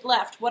tiny bit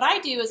left, what I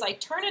do is I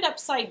turn it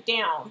upside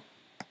down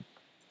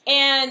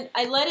and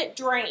I let it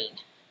drain.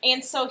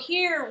 And so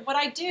here, what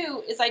I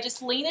do is I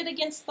just lean it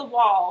against the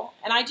wall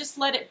and I just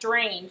let it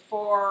drain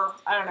for,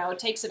 I don't know, it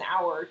takes an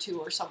hour or 2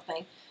 or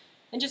something.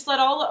 And just let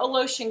all the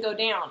lotion go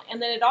down.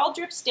 And then it all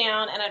drips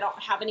down and I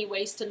don't have any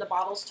waste and the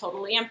bottle's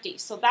totally empty.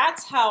 So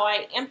that's how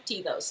I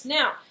empty those.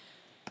 Now,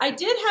 I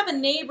did have a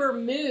neighbor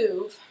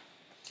move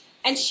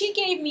and she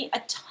gave me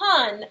a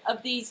ton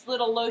of these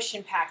little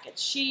lotion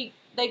packets.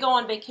 They go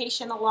on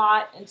vacation a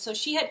lot, and so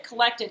she had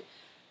collected,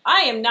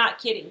 I am not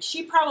kidding,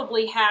 she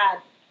probably had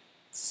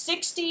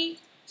 60,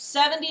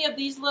 70 of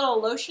these little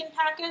lotion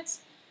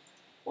packets.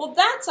 Well,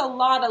 that's a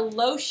lot of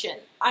lotion.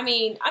 I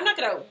mean, I'm not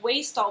going to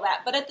waste all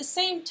that, but at the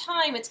same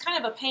time, it's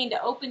kind of a pain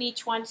to open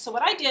each one. So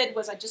what I did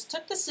was I just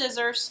took the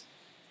scissors,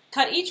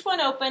 cut each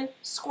one open,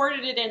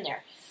 squirted it in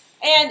there.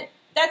 And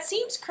that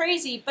seems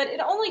crazy, but it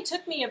only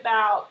took me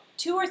about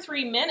 2 or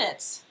 3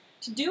 minutes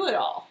to do it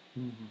all.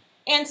 Mm-hmm.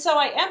 And so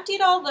I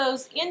emptied all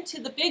those into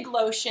the big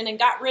lotion and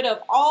got rid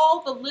of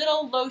all the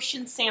little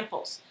lotion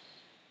samples.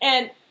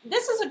 And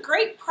this is a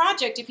great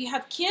project. If you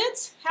have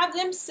kids, have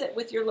them sit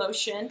with your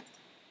lotion,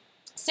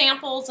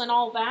 samples and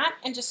all that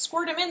and just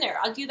squirt them in there.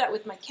 I'll do that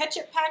with my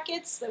ketchup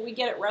packets that we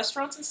get at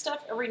restaurants and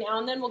stuff. Every now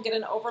and then we'll get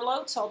an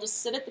overload, so I'll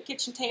just sit at the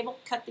kitchen table,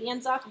 cut the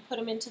ends off, and put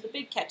them into the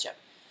big ketchup.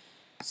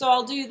 So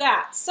I'll do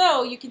that.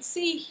 So you can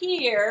see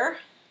here,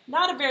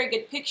 not a very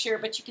good picture,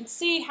 but you can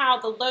see how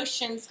the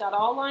lotions got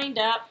all lined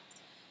up.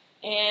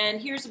 And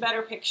here's a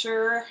better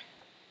picture.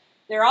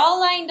 They're all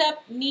lined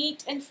up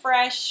neat and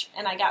fresh,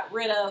 and I got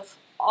rid of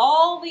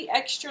all the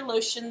extra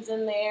lotions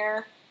in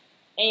there.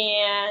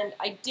 And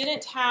I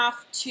didn't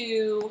have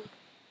to,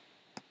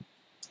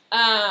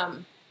 I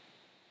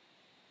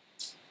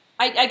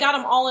got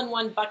them all in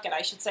one bucket,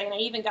 I should say, and I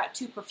even got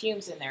 2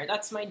 perfumes in there.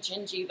 That's my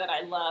Gingy that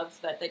I love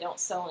that they don't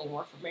sell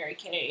anymore from Mary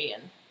Kay.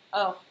 And,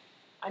 oh,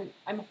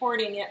 I'm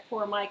hoarding it.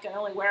 Poor Mike. I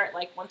only wear it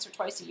like once or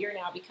twice a year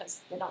now because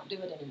they don't do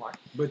it anymore.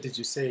 But did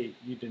you say,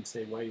 you didn't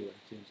say why you like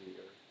Gingy?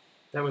 Or,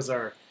 that was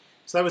so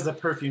that was the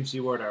perfume she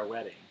wore at our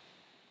wedding.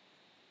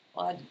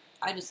 Well,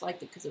 I just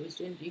liked it because it was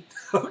Gingy.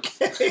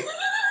 Okay.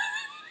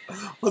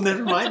 Well,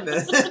 never mind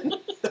then. Sorry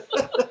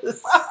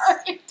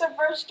to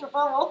burst your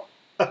bubble.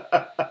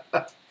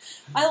 I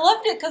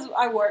loved it because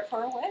I wore it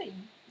for a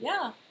wedding.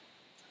 Yeah.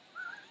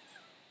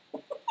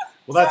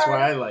 Well, that's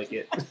why I like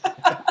it.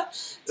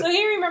 So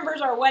he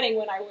remembers our wedding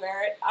when I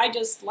wear it. I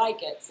just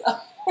like it. So.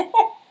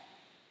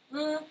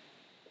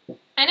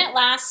 And it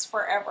lasts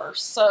forever.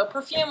 So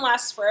perfume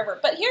lasts forever.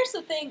 But here's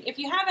the thing. If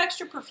you have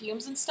extra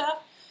perfumes and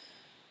stuff,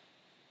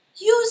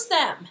 use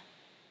them.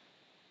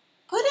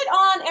 Put it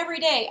on every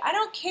day. I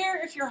don't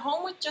care if you're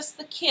home with just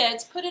the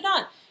kids. Put it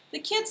on. The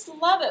kids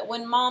love it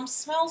when mom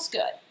smells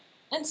good.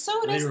 And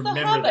so does the hubby.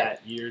 They remember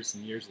that years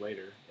and years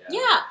later.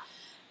 Yeah.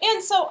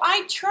 And so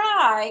I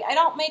try. I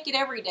don't make it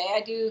every day.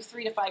 I do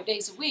 3 to 5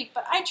 days a week.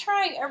 But I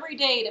try every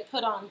day to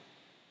put on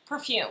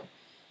perfume.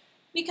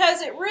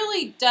 Because it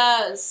really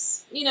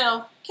does, you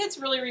know, kids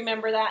really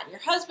remember that. And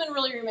your husband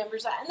really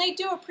remembers that. And they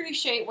do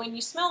appreciate when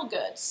you smell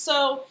good.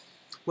 So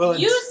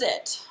use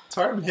it.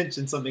 Tara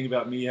mentioned something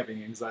about me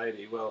having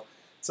anxiety. Well,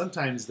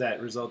 sometimes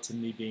that results in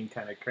me being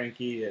kind of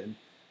cranky, and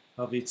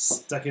I'll be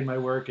stuck in my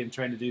work and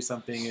trying to do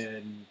something,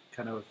 and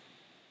kind of,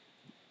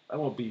 I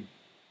won't be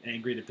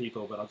angry to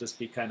people, but I'll just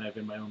be kind of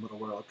in my own little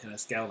world, kind of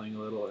scowling a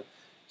little. And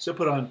she'll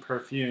put on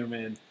perfume,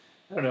 and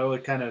I don't know,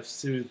 it kind of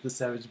soothes the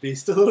savage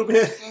beast a little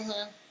bit.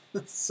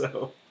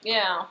 So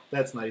yeah,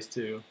 that's nice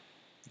too.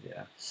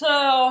 Yeah. So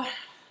I'll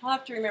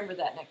have to remember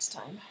that next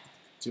time.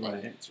 Do you want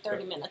to answer?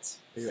 30 minutes.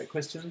 Are you got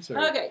questions? Or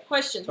okay,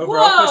 questions.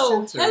 Overall Whoa!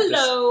 questions,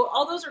 Hello!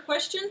 All those are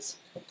questions?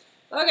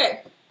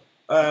 Okay.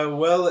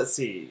 Well, let's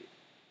see.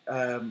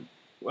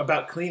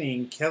 About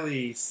cleaning,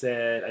 Kelly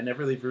said, I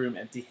never leave a room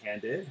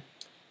empty-handed.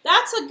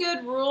 That's a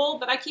good rule,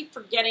 but I keep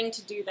forgetting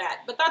to do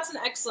that. But that's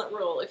an excellent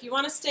rule. If you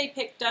want to stay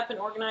picked up and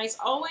organized,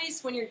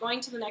 always, when you're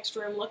going to the next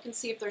room, look and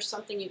see if there's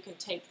something you can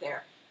take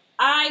there.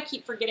 I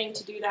keep forgetting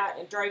to do that,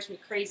 and it drives me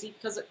crazy,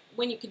 because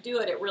when you can do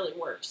it, it really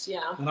works,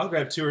 yeah. And I'll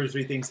grab 2 or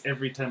 3 things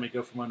every time I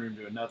go from one room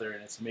to another,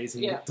 and it's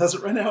amazing. Yeah. It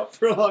doesn't run out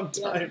for a long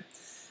time.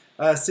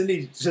 Yeah.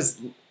 Cindy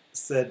just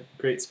said,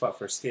 great spot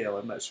for a scale.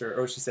 I'm not sure.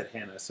 Oh, she said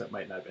Hannah, so it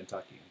might not have been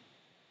talking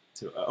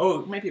to...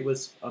 oh, maybe it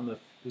was on the...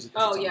 Was it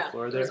oh, on yeah, the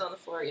floor it there? was on the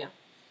floor, yeah.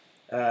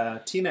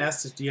 Tina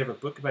asked us, do you have a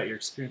book about your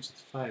experience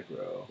with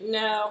fibro?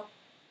 No.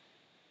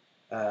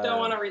 Don't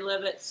want to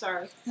relive it.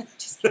 Sorry.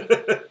 Just kidding.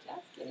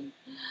 Just kidding.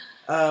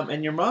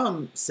 And your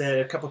mom said,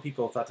 a couple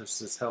people thought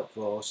this was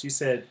helpful. She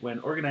said, when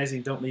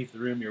organizing, don't leave the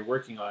room you're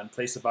working on.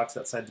 Place a box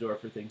outside the door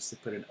for things to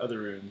put in other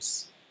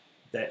rooms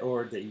that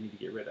you need to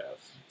get rid of.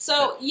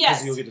 So, yes.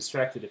 Because you'll get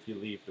distracted if you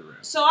leave the room.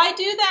 So I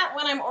do that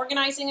when I'm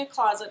organizing a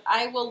closet.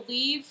 I will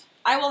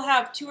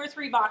have 2 or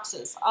 3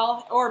 boxes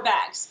or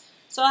bags.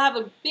 So I'll have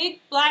a big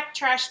black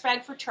trash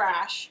bag for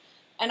trash,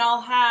 and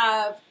I'll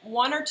have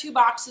 1 or 2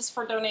 boxes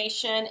for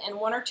donation and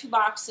 1 or 2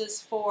 boxes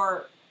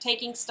for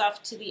taking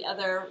stuff to the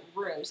other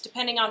rooms,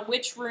 depending on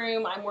which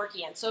room I'm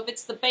working in. So if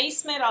it's the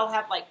basement, I'll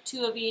have like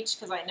 2 of each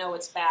because I know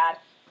it's bad.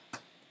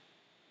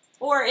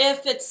 Or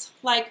if it's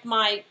like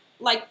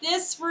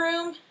this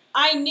room,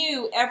 I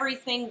knew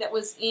everything that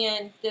was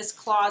in this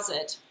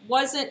closet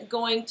wasn't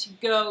going to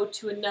go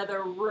to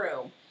another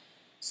room.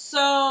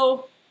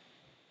 So...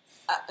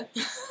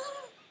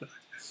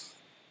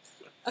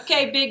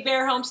 okay, Big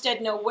Bear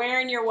Homestead, no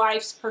wearing your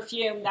wife's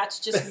perfume. That's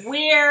just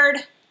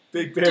weird.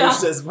 Big Bear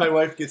says my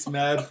wife gets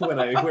mad when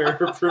I wear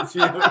her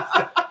perfume.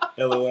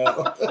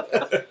 LOL.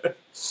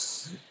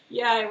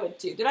 Yeah, I would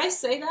too. Did I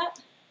say that?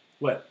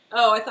 What?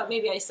 Oh, I thought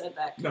maybe I said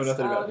that. No,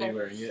 nothing about me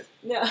wearing it.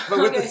 No. But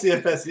with the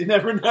CFS, you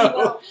never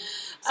know.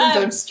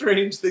 Sometimes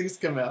strange things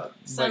come out.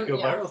 Might go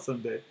viral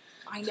someday.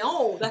 I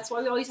know. That's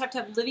why we always have to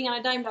have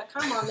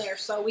livingonadime.com on there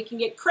so we can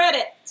get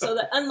credit. So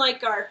that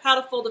unlike our How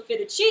to Fold a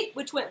Fitted Sheet,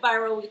 which went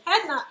viral, we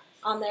had not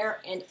on there,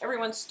 and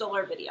everyone stole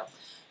our video.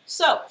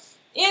 So,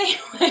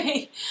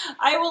 anyway,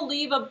 I will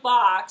leave a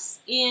box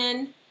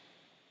in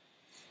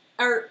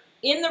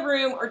the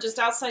room or just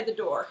outside the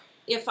door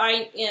if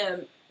I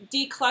am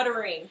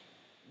decluttering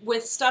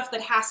with stuff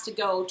that has to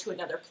go to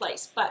another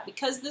place. But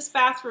because this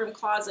bathroom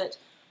closet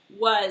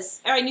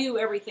I knew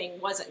everything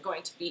wasn't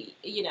going to be,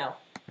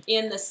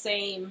 in the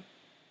same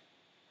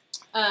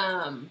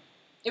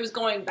it was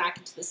going back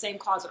into the same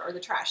closet or the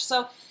trash.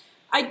 So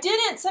I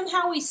didn't,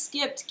 somehow we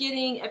skipped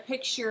getting a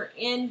picture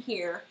in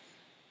here.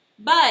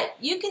 But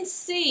you can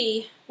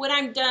see when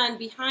I'm done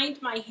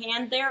behind my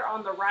hand there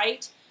on the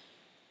right,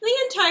 the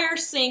entire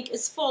sink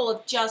is full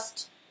of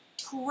just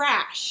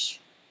trash.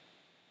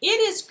 It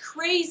is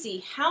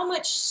crazy how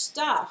much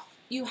stuff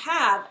you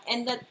have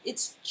and that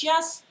it's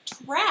just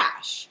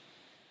trash.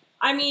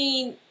 I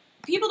mean,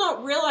 people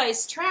don't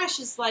realize trash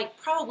is like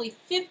probably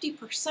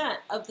 50%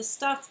 of the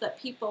stuff that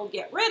people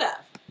get rid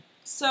of.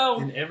 So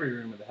in every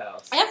room of the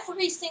house.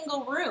 Every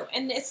single room.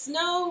 And it's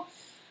no...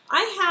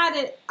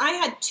 I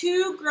had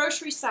 2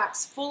 grocery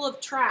sacks full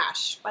of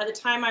trash by the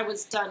time I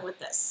was done with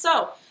this.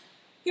 So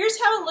here's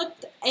how it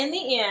looked in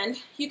the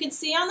end. You can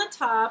see on the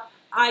top,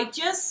 I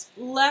just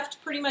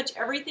left pretty much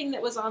everything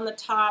that was on the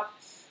top.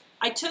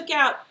 I took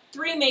out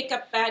 3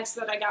 makeup bags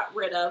that I got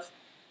rid of.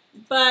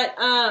 But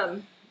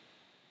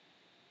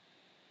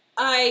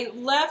I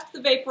left the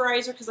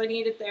vaporizer because I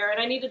needed there, and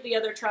I needed the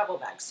other travel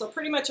bags. So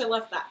pretty much I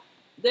left that.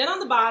 Then on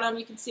the bottom,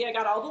 you can see I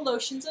got all the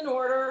lotions in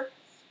order.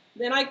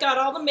 Then I got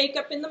all the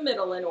makeup in the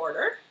middle in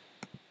order.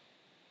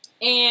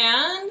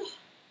 And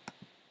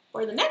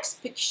for the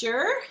next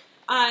picture,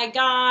 I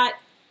got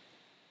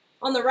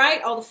on the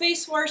right all the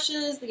face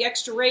washes, the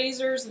extra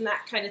razors, and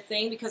that kind of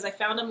thing because I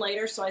found them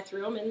later, so I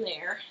threw them in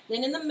there.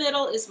 Then in the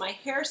middle is my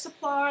hair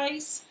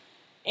supplies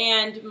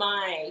and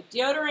my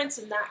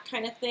deodorants and that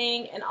kind of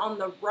thing. And on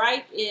the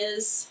right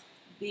is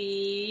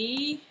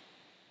the...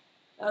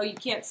 Oh, you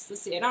can't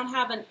see. I don't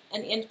have an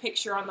end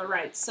picture on the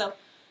right. So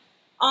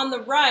on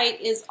the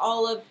right is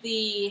all of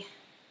the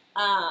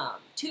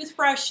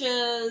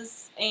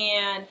toothbrushes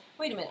and,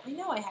 wait a minute, I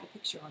know I had a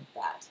picture on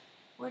that.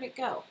 Where'd it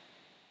go?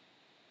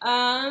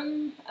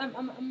 The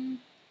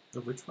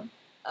which one?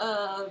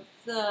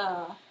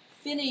 The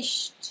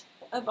finished,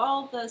 of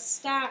all the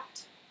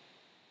stacked,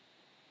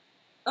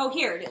 oh,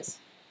 here it is.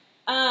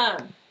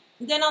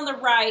 Then on the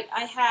right,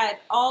 I had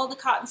all the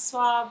cotton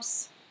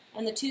swabs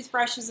and the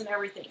toothbrushes and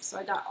everything. So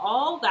I got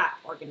all that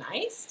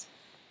organized.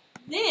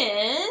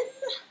 Then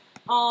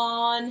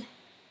on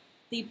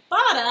the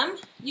bottom,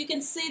 you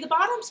can see the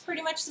bottom's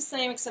pretty much the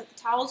same except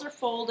the towels are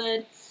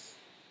folded.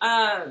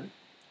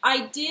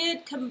 I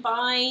did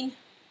combine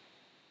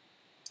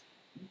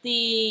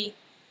the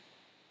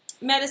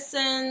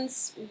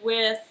medicines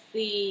with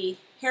the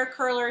hair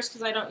curlers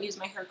because I don't use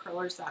my hair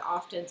curlers that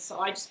often, so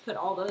I just put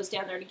all those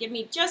down there to give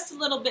me just a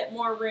little bit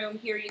more room.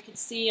 Here you can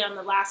see on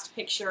the last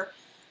picture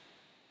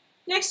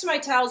next to my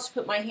towels to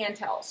put my hand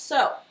towels.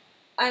 So,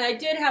 and I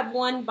did have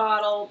 1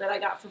 bottle that I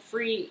got for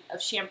free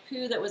of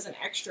shampoo that was an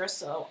extra,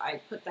 so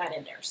I put that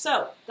in there.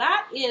 So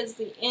that is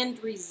the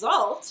end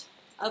result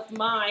of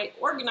my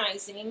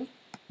organizing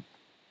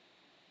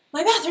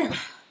my bathroom.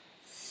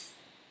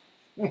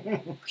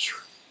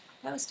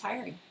 That was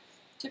tiring.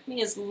 It took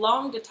me as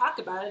long to talk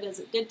about it as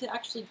it did to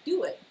actually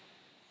do it.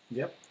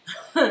 Yep.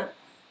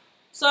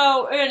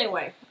 So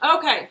anyway,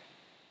 okay.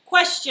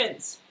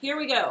 Questions. Here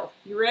we go.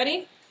 You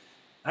ready?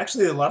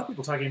 Actually, a lot of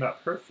people talking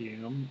about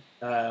perfume.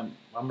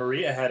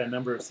 Maria had a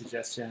number of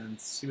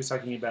suggestions. She was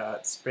talking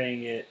about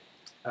spraying it.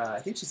 I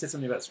think she said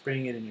something about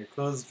spraying it in your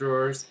clothes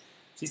drawers.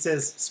 She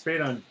says spray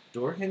it on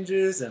door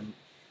hinges and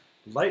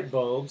light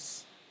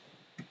bulbs.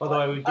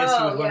 Although I would guess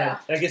you would want to.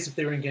 I guess if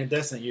they were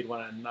incandescent, you'd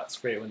want to not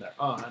spray it when they're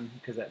on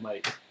because that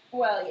might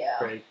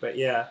break. But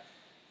yeah,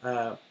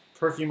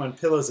 perfume on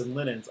pillows and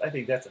linens. I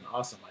think that's an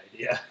awesome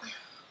idea.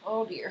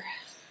 Oh dear.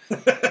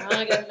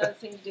 I got another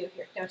thing to do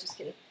here. No, just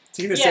kidding.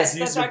 Tina yes, says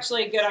that's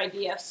actually a good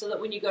idea, so that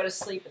when you go to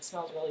sleep, it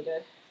smells really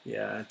good.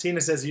 Yeah, Tina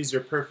says use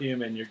your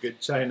perfume and your good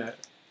china.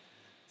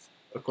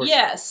 Of course,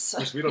 yes. Of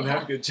course, we don't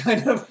have good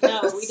china.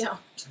 No, we don't.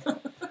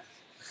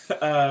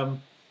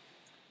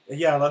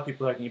 Yeah, a lot of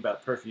people talking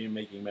about perfume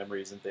making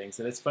memories and things,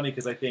 and it's funny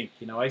because I think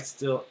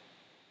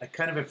I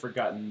kind of have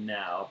forgotten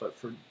now, but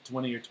for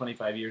 20 or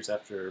 25 years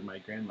after my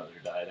grandmother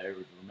died, I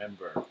would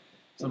remember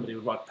somebody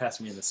would walk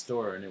past me in the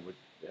store, and I would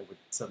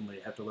suddenly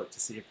have to look to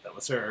see if that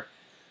was her,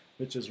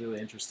 which was really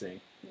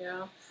interesting.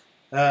 Yeah.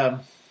 And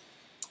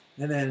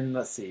then,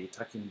 let's see,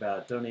 talking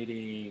about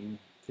donating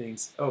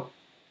things. Oh,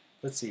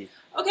 let's see.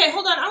 Okay,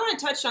 hold on. I want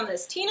to touch on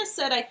this. Tina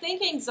said, I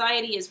think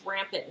anxiety is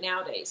rampant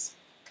nowadays.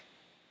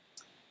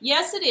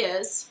 Yes, it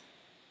is.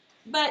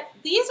 But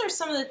these are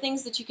some of the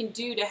things that you can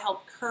do to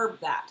help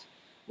curb that.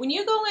 When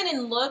you go in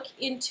and look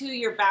into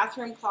your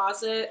bathroom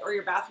closet or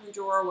your bathroom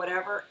drawer or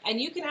whatever, and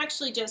you can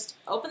actually just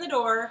open the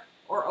door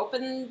or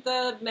open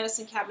the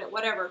medicine cabinet,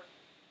 whatever,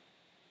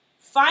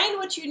 find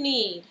what you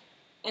need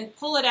and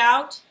pull it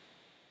out,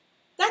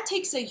 that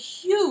takes a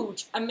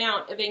huge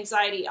amount of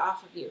anxiety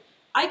off of you.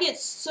 I get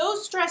so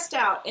stressed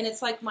out, and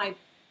it's like my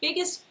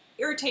biggest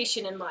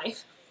irritation in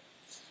life.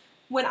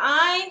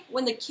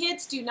 When the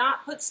kids do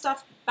not put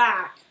stuff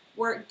back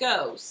where it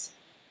goes,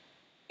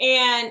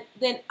 and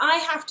then I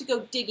have to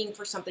go digging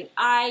for something.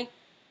 I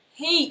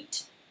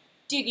hate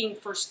digging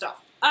for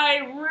stuff. I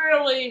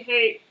really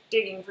hate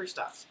digging for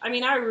stuff. I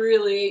mean, I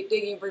really hate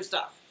digging for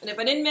stuff. And if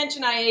I didn't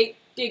mention I hate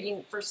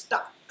digging for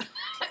stuff,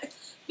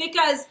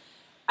 because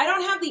I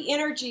don't have the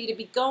energy to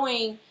be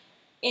going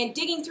and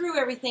digging through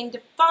everything to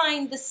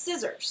find the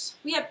scissors.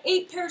 We have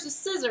 8 pairs of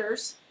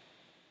scissors,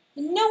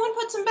 and no one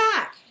puts them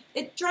back.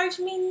 It drives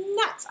me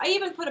nuts. I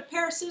even put a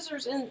pair of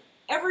scissors in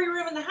every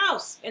room in the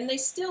house, and they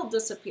still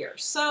disappear.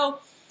 So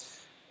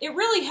it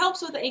really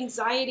helps with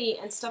anxiety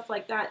and stuff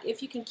like that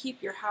if you can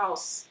keep your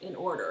house in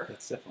order.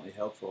 That's definitely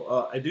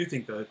helpful. I do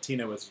think, though,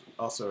 Tina was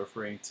also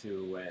referring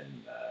to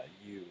when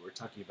you were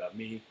talking about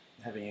me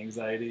having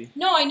anxiety.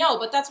 No, I know,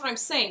 but that's what I'm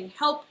saying.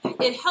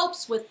 It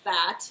helps with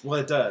that. Well,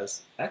 it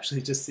does.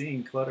 Actually, just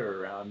seeing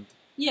clutter around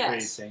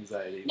creates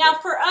anxiety. Now,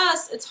 for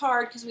us, it's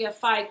hard because we have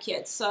 5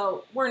 kids,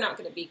 so we're not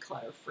going to be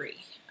clutter-free.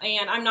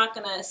 And I'm not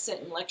going to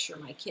sit and lecture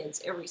my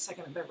kids every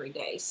second of every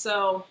day.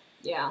 So,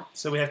 yeah.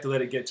 So we have to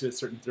let it get to a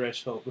certain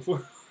threshold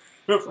before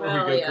we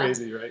go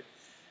crazy, right?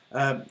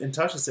 And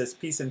Tasha says,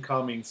 peace and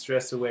calming,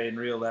 stress away, and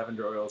real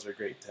lavender oils are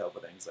great to help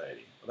with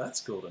anxiety. Well,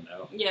 that's cool to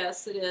know.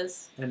 Yes, it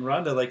is. And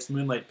Rhonda likes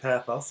Moonlight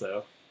Path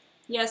also.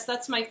 Yes,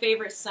 that's my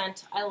favorite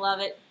scent. I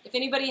love it. If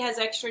anybody has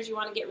extras you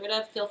want to get rid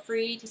of, feel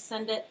free to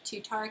send it to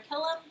Tara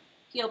Killam,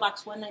 P.O.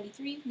 Box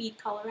 193, Meade,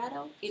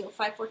 Colorado,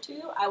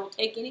 80542. I will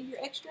take any of your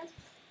extras.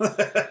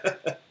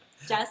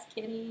 Just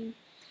kidding.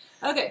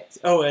 Okay.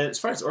 Oh, and as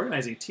far as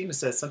organizing, Tina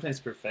says sometimes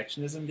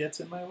perfectionism gets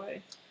in my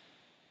way.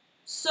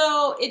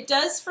 So it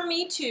does for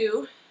me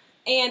too.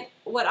 And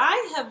what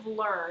I have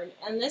learned,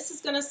 and this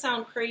is going to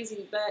sound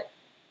crazy,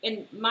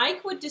 and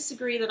Mike would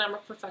disagree that I'm a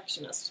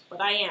perfectionist,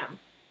 but I am.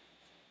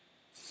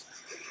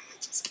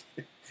 Just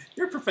kidding.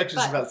 You're a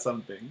perfectionist about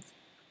some things.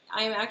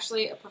 I am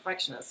actually a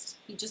perfectionist.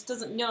 He just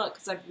doesn't know it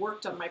because I've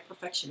worked on my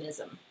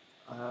perfectionism.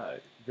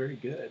 Very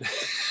good.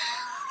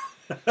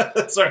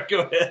 Sorry,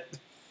 go ahead.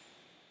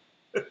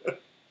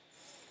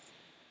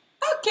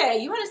 Okay,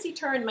 you want to see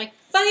Tara and Mike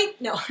fight?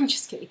 No, I'm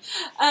just kidding.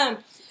 You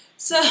want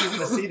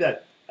to see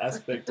that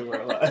aspect of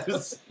our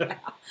lives.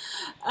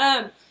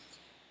 Yeah.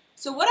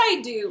 So what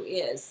I do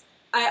is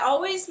I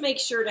always make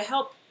sure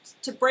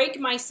to break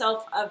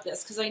myself of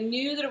this because I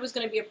knew that it was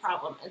going to be a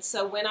problem. And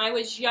so when I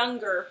was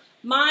younger,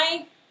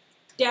 my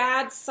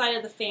dad's side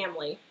of the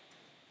family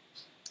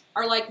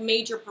are like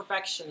major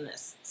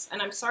perfectionists.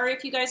 And I'm sorry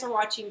if you guys are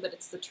watching, but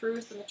it's the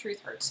truth, and the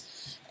truth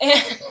hurts.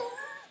 And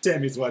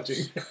Tammy's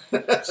watching.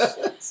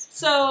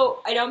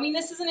 So I don't mean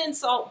this as an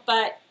insult,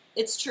 but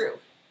it's true.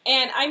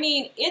 And I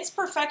mean, it's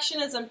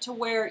perfectionism to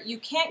where you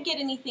can't get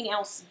anything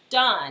else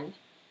done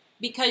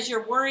because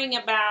you're worrying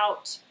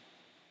about,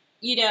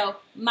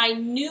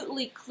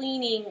 minutely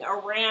cleaning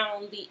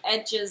around the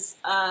edges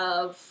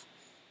of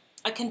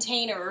a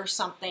container or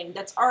something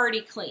that's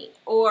already clean.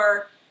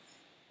 Or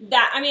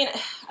that,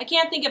 I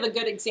can't think of a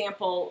good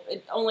example.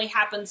 It only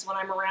happens when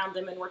I'm around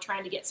them and we're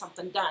trying to get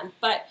something done.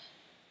 But,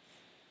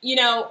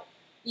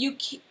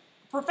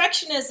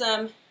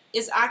 perfectionism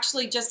is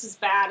actually just as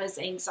bad as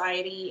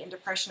anxiety and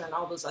depression and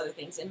all those other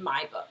things in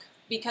my book.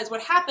 Because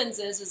what happens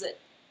is it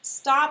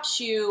stops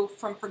you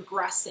from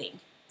progressing.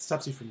 It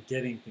stops you from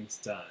getting things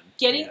done.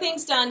 Getting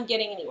things done,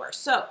 getting anywhere.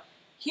 So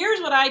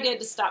here's what I did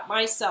to stop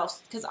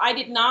myself, because I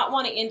did not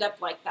want to end up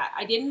like that.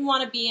 I didn't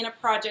want to be in a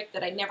project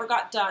that I never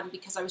got done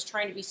because I was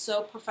trying to be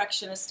so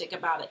perfectionistic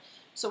about it.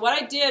 So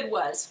what I did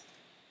was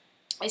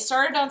I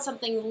started on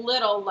something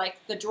little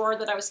like the drawer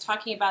that I was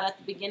talking about at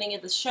the beginning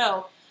of the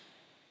show,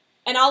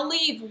 and I'll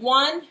leave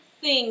one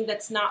thing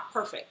that's not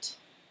perfect.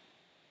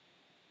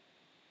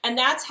 And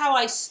that's how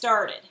I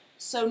started.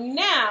 So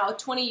now,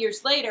 20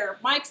 years later,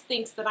 Mike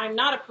thinks that I'm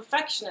not a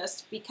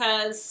perfectionist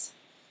because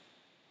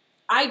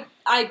I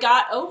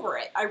got over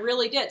it. I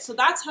really did. So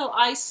that's how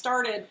I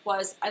started,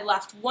 was I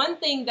left one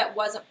thing that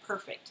wasn't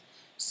perfect.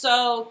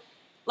 So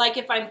like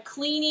if I'm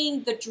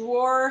cleaning the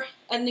drawer,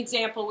 an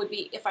example would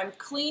be if I'm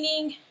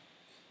cleaning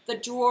the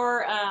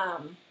drawer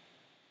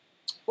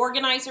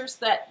organizers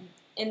that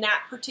in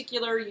that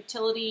particular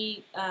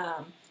utility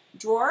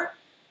drawer,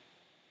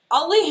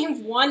 I'll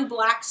leave one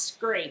black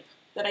scrape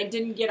that I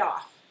didn't get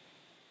off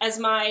as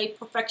my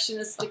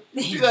perfectionistic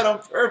thing. You do that on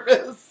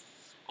purpose?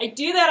 I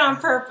do that on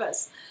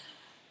purpose.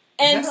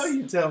 And now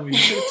you tell me.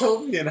 You could have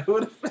told me and I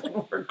would have been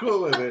more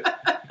cool with it.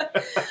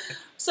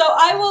 So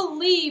I will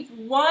leave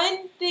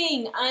one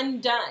thing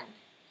undone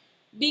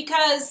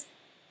because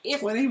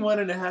if 21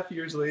 and a half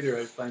years later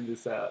I find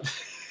this out.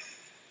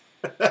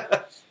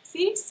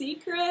 See,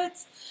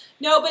 secrets.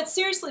 No, but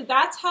seriously,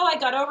 that's how I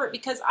got over it,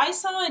 because I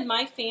saw in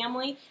my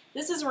family,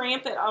 this is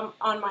rampant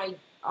on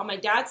my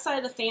dad's side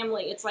of the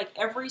family. It's like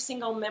every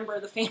single member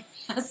of the family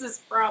has this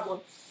problem,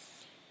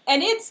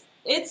 and it's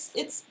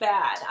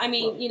bad.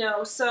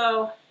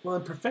 So. Well,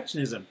 and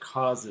perfectionism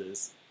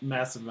causes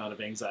massive amount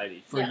of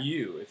anxiety for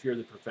you if you're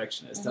the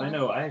perfectionist. Mm-hmm. And I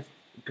know I've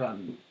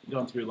gone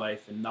through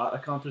life and not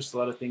accomplished a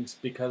lot of things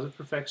because of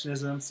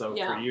perfectionism. So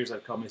for years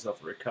I've called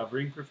myself a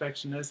recovering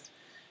perfectionist.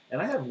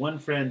 And I have one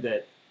friend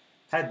that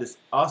had this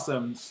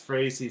awesome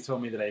phrase he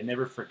told me that I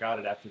never forgot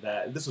it after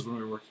that. This was when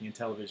we were working in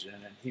television,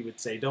 and he would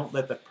say, "Don't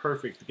let the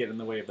perfect get in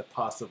the way of the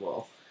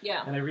possible."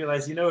 Yeah. And I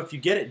realized, if you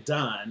get it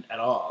done at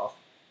all,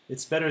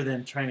 it's better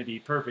than trying to be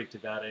perfect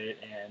about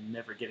it and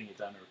never getting it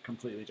done or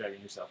completely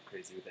driving yourself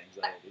crazy with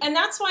anxiety. And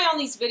that's why on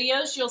these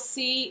videos you'll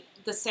see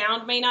the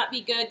sound may not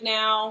be good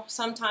now.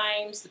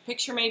 Sometimes the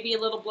picture may be a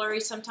little blurry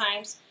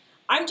sometimes.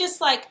 I'm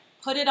just like,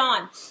 put it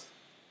on.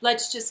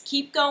 Let's just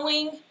keep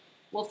going.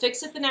 We'll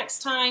fix it the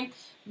next time,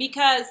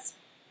 because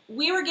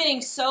we were getting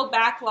so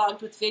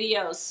backlogged with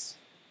videos.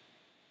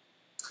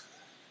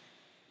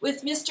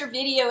 With Mr.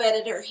 Video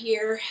Editor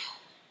here,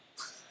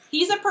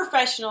 he's a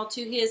professional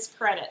to his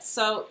credit,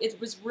 so it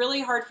was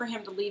really hard for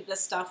him to leave this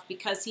stuff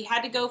because he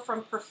had to go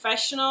from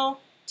professional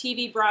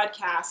TV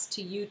broadcast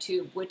to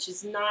YouTube, which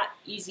is not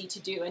easy to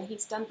do, and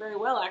he's done very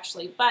well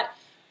actually. But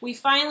we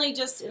finally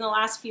just in the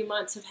last few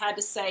months have had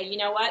to say, you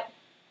know what,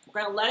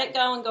 we're going to let it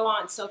go and go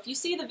on. So if you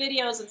see the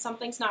videos and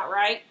something's not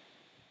right,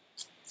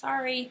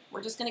 sorry,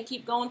 we're just going to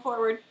keep going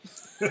forward.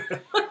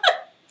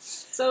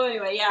 So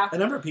anyway, yeah. A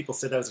number of people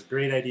said that was a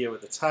great idea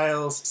with the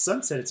tiles.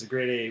 Some said it's a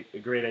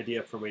great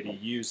idea for a way to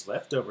use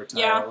leftover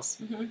tiles.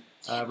 Yeah.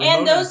 Mm-hmm. Ramona,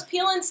 and those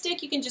peel and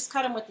stick, you can just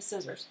cut them with the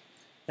scissors.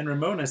 And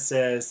Ramona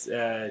says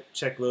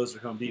check Lowe's or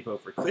Home Depot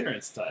for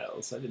clearance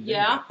tiles. I didn't know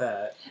about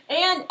that.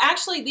 And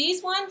actually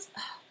these ones,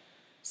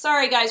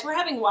 sorry guys, we're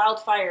having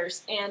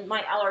wildfires and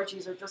my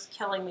allergies are just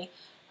killing me.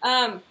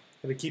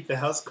 Gotta keep the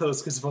house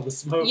closed because of all the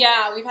smoke.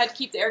 Yeah, we've had to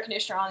keep the air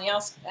conditioner on, the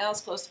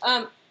house closed.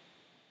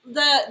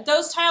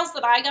 Those tiles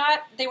that I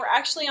got, they were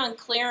actually on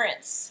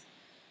clearance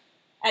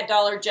at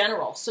Dollar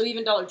General. So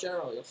even Dollar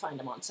General, you'll find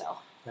them on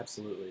sale.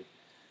 Absolutely.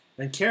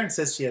 And Karen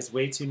says she has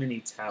way too many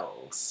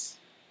towels.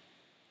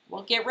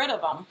 Well, get rid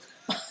of them.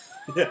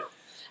 Yeah.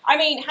 I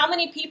mean, how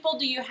many people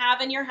do you have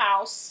in your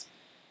house?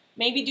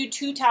 Maybe do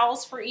 2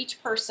 towels for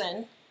each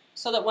person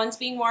so that one's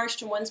being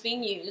washed and one's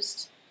being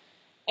used.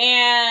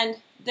 And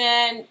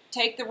then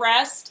take the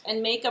rest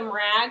and make them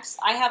rags.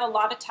 I have a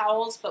lot of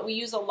towels, but we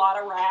use a lot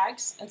of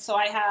rags. And so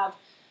I have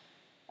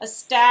a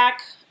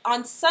stack.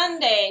 On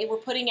Sunday, we're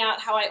putting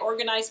out how I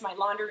organize my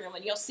laundry room.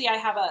 And you'll see I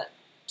have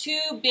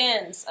 2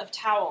 bins of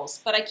towels.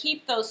 But I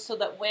keep those so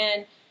that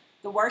when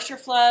the washer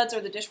floods or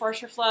the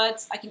dishwasher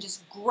floods, I can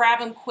just grab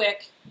them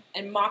quick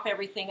and mop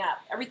everything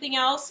up. Everything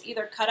else,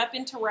 either cut up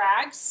into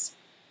rags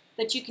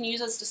that you can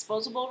use as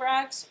disposable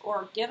rags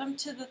or give them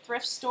to the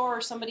thrift store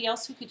or somebody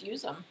else who could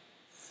use them.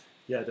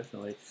 Yeah,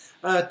 definitely.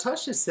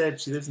 Tasha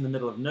said she lives in the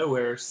middle of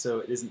nowhere,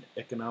 so it isn't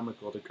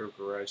economical to go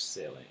garage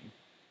sailing.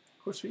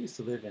 Of course, we used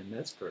to live in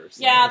Nespers.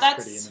 So yeah,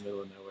 that's pretty in the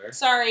middle of nowhere.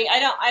 Sorry, I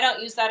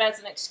don't use that as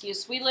an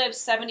excuse. We live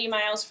 70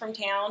 miles from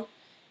town,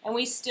 and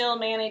we still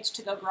manage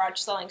to go garage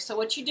selling. So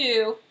what you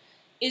do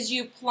is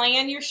you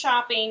plan your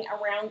shopping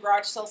around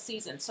garage sale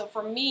season. So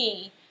for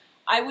me,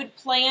 I would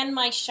plan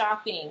my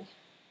shopping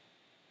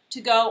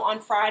to go on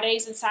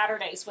Fridays and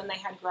Saturdays when they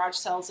had garage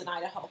sales in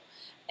Idaho.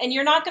 And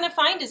you're not going to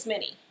find as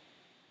many.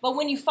 But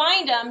when you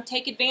find them,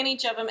 take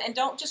advantage of them and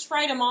don't just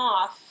write them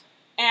off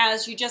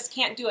as you just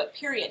can't do it,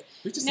 period.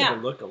 We just have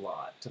to look a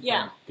lot to yeah.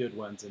 find good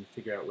ones and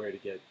figure out where to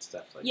get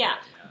stuff like yeah.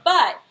 that. Yeah,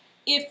 but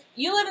if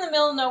you live in the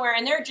middle of nowhere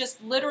and there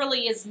just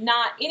literally is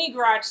not any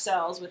garage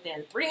sales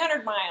within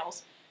 300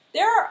 miles,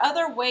 there are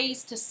other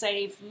ways to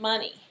save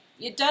money.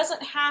 It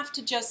doesn't have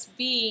to just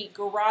be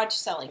garage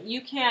selling.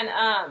 You can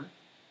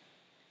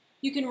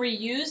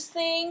reuse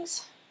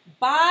things,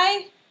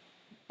 buy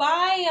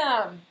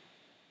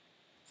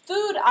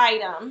food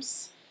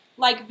items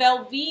like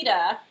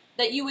Velveeta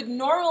that you would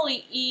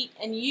normally eat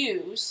and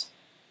use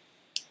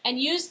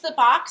the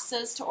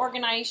boxes to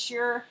organize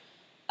your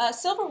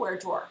silverware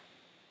drawer.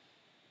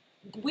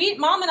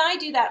 Mom and I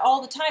do that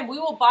all the time. We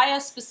will buy a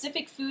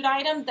specific food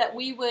item that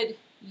we would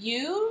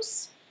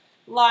use,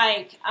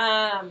 like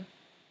I'm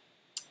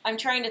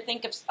trying to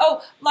think of,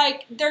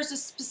 like there's a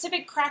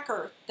specific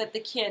cracker that the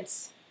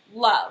kids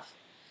love.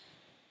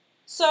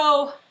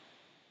 So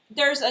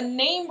there's a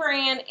name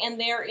brand and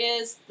there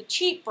is the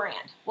cheap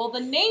brand. Well, the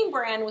name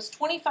brand was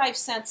 25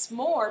 cents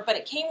more, but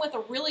it came with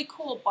a really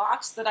cool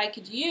box that I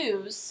could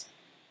use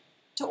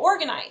to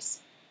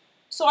organize.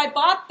 So I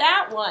bought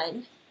that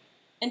one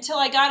until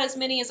I got as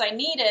many as I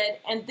needed,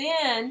 and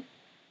then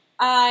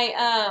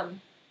I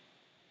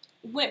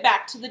went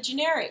back to the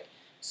generic.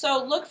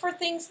 So look for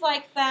things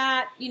like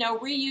that,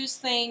 reuse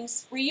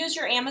things. Reuse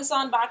your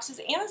Amazon boxes.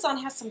 Amazon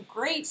has some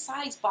great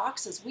size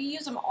boxes. We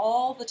use them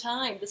all the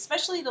time,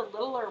 especially the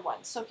littler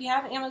ones. So if you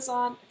have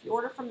Amazon, if you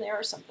order from there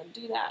or something,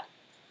 do that.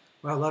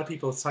 Well, a lot of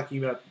people are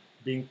talking about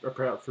being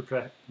proud for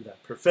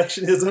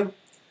perfectionism.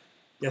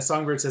 Yeah,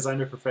 Songbird says,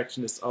 I'm a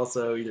perfectionist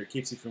also. Either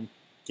keeps you from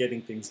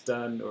getting things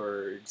done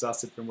or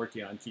exhausted from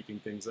working on keeping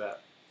things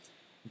up.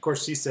 Of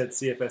course, she said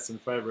CFS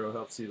and fibro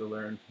helps you to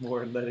learn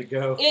more and let it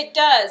go. It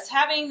does.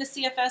 Having the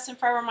CFS and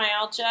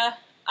fibromyalgia,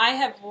 I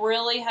have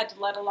really had to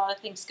let a lot of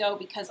things go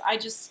because I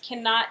just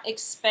cannot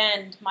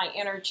expend my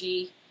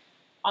energy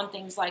on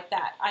things like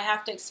that. I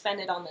have to expend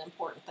it on the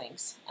important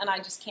things, and I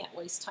just can't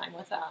waste time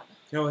with that.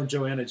 And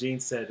Joanna Jean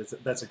said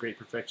that's a great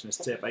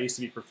perfectionist tip. I used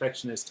to be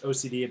perfectionist,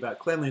 OCD about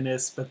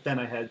cleanliness, but then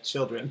I had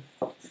children.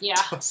 Yeah.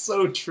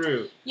 So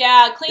true.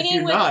 Yeah, cleaning if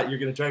you're not, you're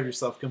going to drive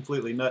yourself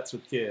completely nuts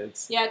with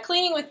kids. Yeah,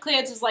 cleaning with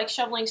kids is like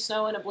shoveling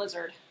snow in a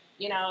blizzard.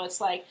 You know, it's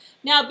like,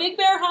 now Big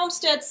Bear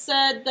Homestead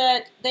said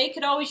that they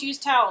could always use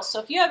towels. So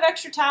if you have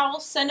extra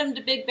towels, send them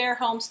to Big Bear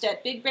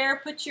Homestead. Big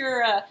Bear, put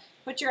your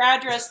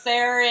address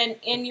there and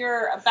in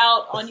your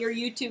about on your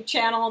YouTube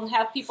channel and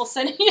have people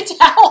sending you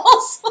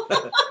towels.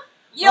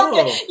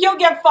 You'll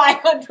get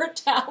 500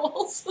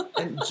 towels.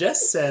 And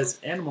Jess says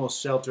animal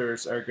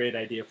shelters are a great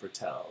idea for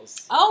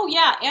towels. Oh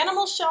yeah,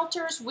 animal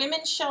shelters,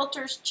 women's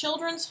shelters,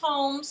 children's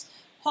homes,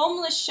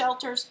 homeless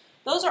shelters.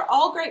 Those are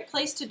all great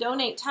places to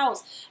donate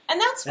towels. And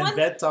that's one. And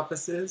vets'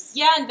 offices?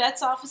 Yeah, and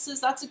vets' offices.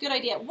 That's a good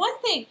idea. One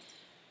thing,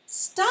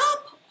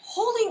 stop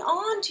holding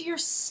on to your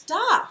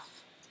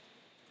stuff.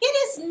 It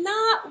is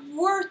not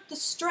worth the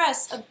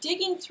stress of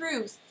digging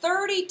through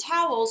 30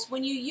 towels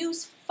when you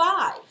use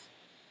 5.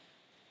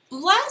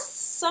 Bless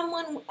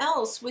someone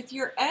else with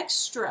your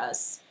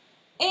extras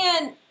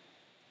and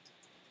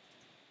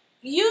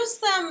use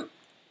them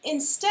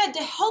instead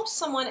to help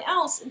someone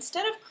else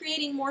instead of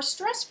creating more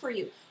stress for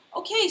you.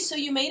 Okay, so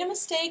you made a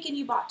mistake and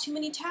you bought too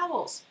many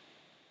towels.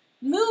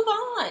 Move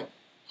on.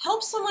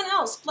 Help someone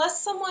else.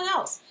 Bless someone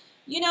else.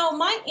 You know,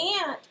 my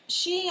aunt,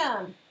 she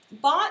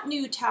bought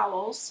new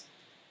towels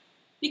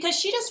because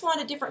she just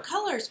wanted different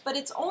colors, but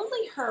it's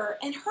only her,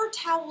 and her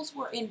towels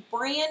were in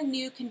brand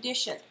new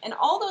condition. And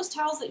all those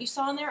towels that you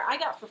saw in there, I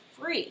got for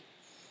free.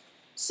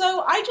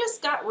 So I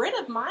just got rid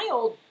of my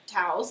old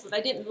towels that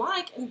I didn't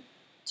like and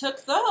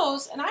took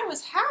those, and I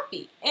was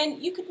happy.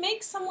 And you could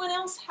make someone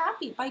else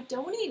happy by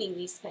donating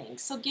these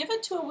things. So give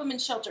it to a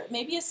women's shelter.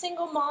 Maybe a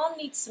single mom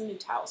needs some new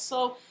towels.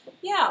 So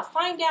yeah,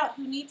 find out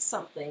who needs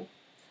something.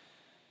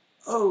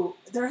 Oh,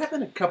 there have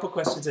been a couple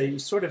questions. You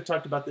sort of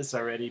talked about this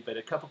already, but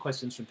a couple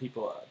questions from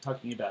people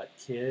talking about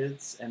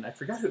kids. And I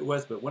forgot who it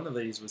was, but one of the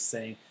ladies was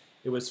saying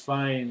it was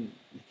fine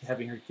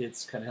having her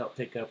kids kind of help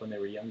pick up when they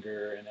were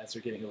younger, and as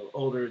they're getting a little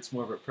older, it's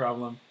more of a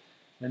problem.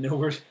 I know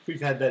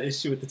we've had that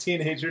issue with the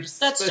teenagers.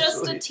 That's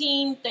especially. just a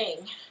teen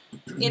thing.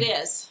 It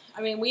is.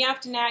 I mean, we have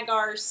to nag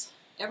ours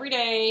every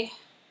day.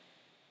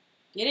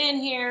 Get in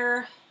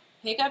here,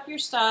 pick up your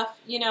stuff.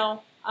 You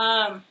know,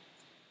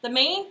 the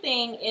main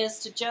thing is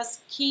to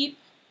just keep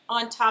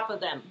on top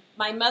of them.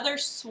 My mother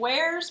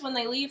swears when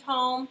they leave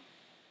home,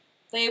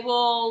 they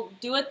will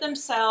do it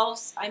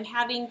themselves. I'm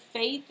having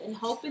faith and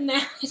hope in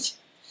that.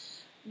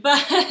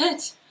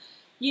 But,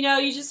 you know,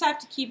 you just have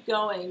to keep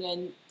going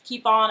and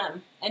keep on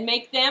them and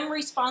make them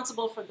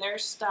responsible for their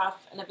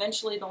stuff, and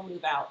eventually they'll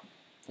move out.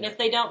 And if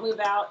they don't move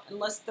out,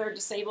 unless they're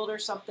disabled or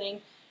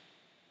something,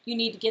 you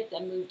need to get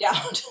them moved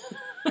out.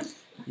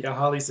 Yeah,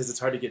 Holly says it's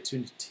hard to get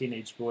 2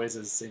 teenage boys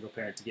as a single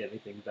parent to get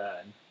anything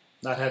done.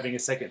 Not having a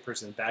second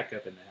person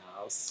backup in the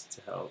house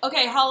to help.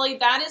 Okay, Holly,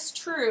 that is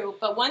true,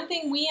 but one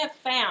thing we have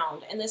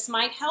found, and this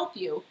might help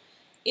you,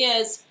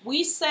 is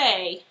we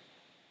say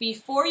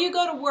before you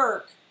go to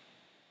work,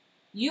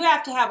 you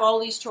have to have all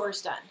these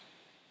chores done.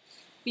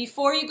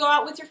 Before you go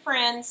out with your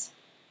friends,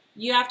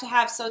 you have to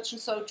have such and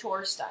so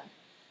chores done.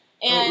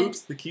 And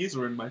oops, the keys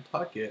were in my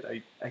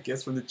pocket. I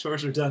guess when the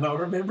chores are done, I'll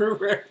remember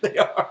where they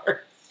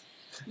are.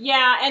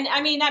 Yeah, and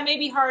I mean, that may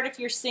be hard if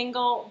you're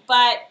single,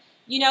 but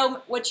you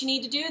know, what you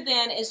need to do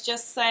then is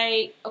just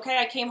say, okay,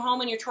 I came home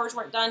and your chores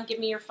weren't done, give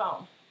me your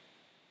phone.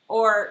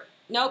 Or,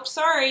 nope,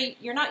 sorry,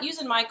 you're not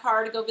using my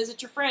car to go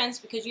visit your friends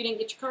because you didn't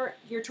get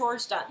your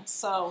chores done.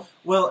 So,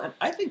 well, and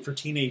I think for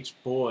teenage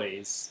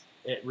boys,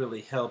 it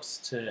really helps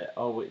to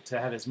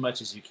have as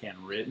much as you can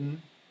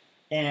written.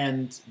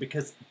 And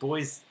because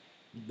boys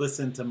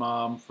listen to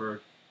mom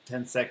for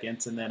 10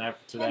 seconds, and then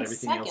after that,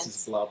 everything else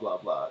is blah, blah,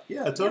 blah.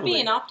 Yeah, totally. You're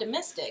being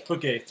optimistic.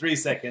 Okay, 3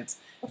 seconds.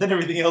 Then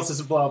everything else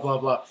is blah, blah,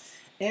 blah.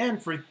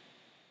 And for,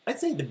 I'd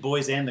say the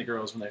boys and the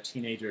girls when they're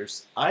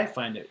teenagers, I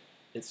find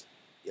it's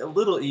a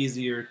little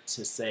easier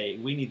to say,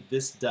 we need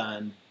this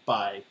done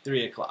by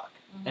 3 o'clock,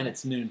 and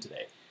it's noon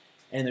today.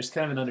 And there's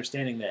kind of an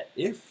understanding that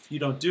if you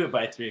don't do it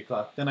by 3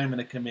 o'clock, then I'm going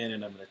to come in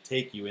and I'm going to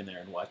take you in there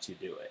and watch you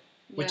do it.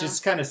 Which is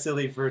kind of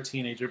silly for a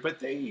teenager, but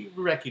they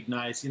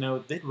recognize, you know,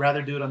 they'd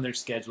rather do it on their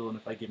schedule, and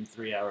if I give them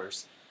 3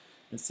 hours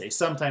and say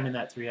sometime in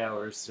that 3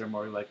 hours, they're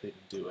more likely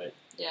to do it.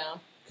 Yeah.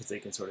 Because they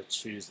can sort of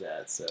choose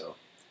that, so.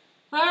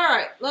 All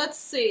right, let's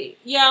see.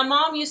 Yeah,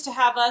 Mom used to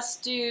have us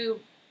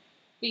do,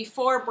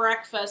 before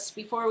breakfast,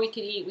 before we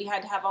could eat, we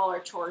had to have all our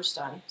chores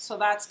done. So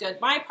that's good.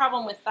 My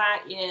problem with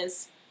that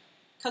is,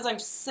 because I'm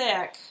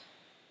sick,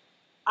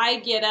 I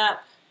get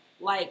up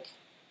like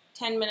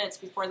 10 minutes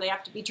before they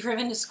have to be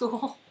driven to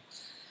school.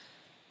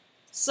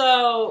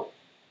 So,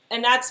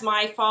 and that's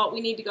my fault.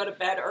 We need to go to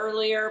bed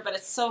earlier, but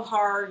it's so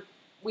hard.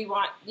 We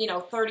want,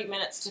 30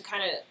 minutes to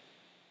kind of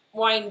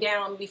wind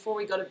down before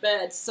we go to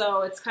bed.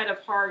 So it's kind of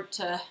hard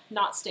to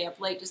not stay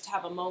up late, just to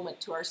have a moment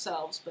to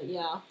ourselves. But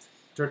yeah.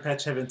 Dirt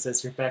Patch Heaven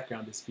says your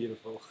background is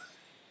beautiful.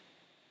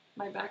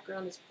 My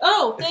background is...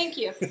 Oh, thank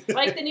you.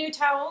 Like the new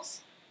towels?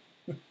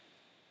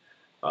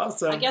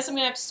 Awesome. I guess I'm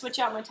going to have to switch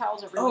out my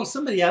towels every week. Oh,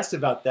 somebody asked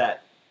about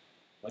that.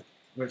 Like,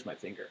 where's my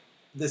finger?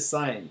 This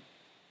sign.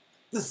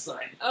 This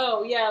sign.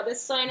 Oh, yeah, this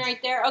sign right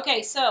there.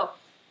 Okay, so,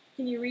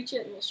 can you reach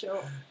it and we'll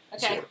show?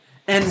 Okay. Sure.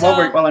 And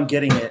while I'm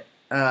getting it,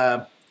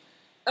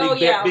 Oh,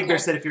 yeah, Big Bear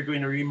okay. said if you're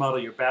going to remodel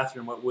your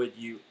bathroom, what would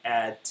you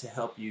add to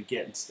help you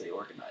get and stay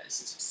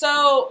organized?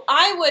 So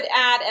I would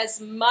add as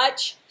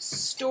much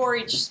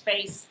storage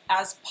space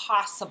as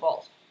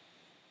possible.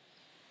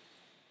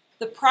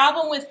 The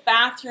problem with And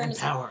bathrooms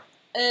power.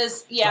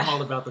 is, I'm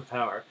all about the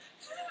power.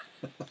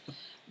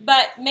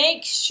 but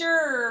make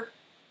sure,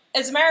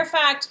 as a matter of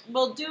fact,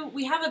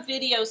 we have a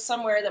video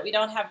somewhere that we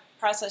don't have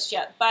processed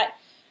yet, but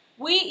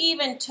we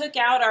even took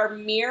out our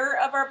mirror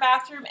of our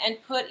bathroom and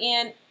put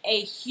in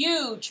a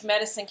huge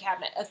medicine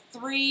cabinet, a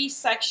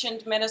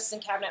 3-sectioned medicine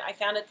cabinet I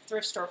found at the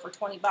thrift store for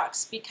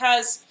 $20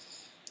 because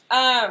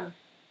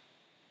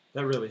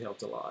That really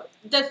helped a lot.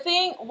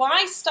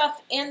 why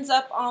stuff ends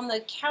up on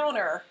the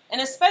counter, and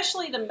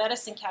especially the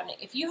medicine cabinet,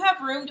 if you have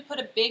room to put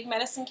a big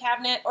medicine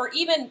cabinet or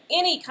even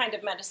any kind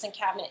of medicine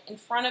cabinet in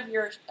front of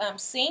your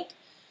sink,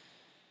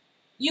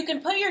 you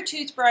can put your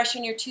toothbrush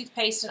and your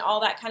toothpaste and all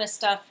that kind of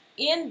stuff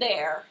in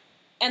there,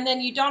 and then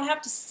you don't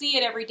have to see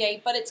it every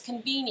day, but it's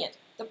convenient.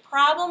 The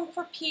problem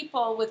for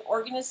people with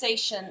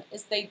organization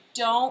is they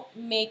don't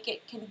make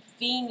it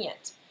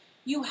convenient.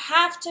 You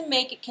have to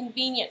make it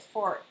convenient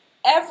for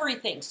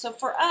everything. So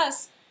for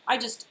us, I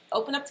just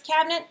open up the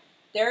cabinet,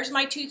 there's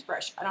my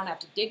toothbrush. I don't have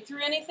to dig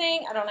through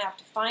anything, I don't have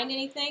to find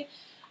anything.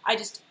 I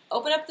just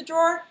open up the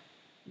drawer,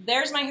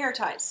 there's my hair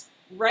ties,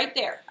 right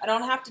there. I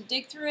don't have to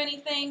dig through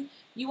anything.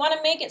 You want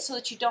to make it so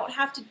that you don't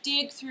have to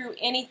dig through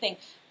anything.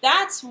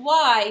 That's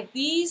why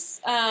these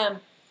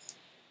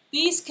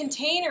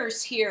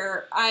containers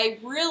here I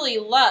really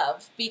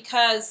love,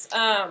 because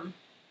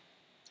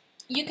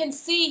you can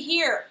see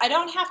here, I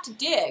don't have to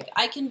dig.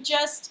 I can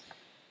just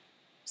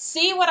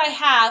see what I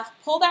have,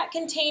 pull that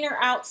container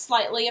out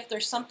slightly if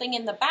there's something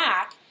in the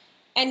back,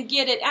 and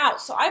get it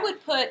out. So I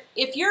would put,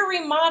 if you're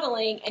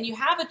remodeling and you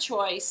have a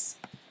choice,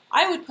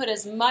 I would put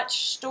as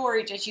much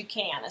storage as you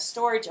can. A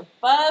storage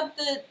above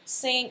the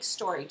sink,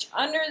 storage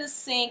under the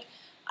sink.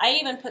 I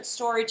even put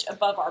storage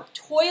above our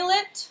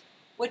toilet,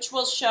 which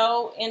we'll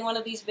show in one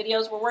of these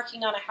videos. We're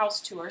working on a house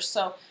tour,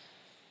 so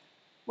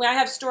I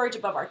have storage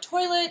above our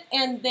toilet.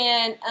 And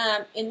then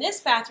in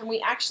this bathroom,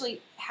 we actually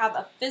have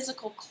a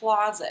physical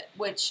closet,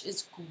 which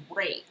is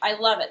great. I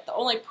love it. The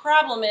only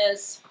problem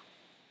is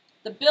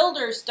the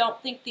builders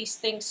don't think these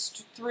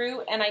things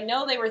through, and I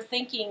know they were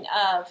thinking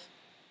of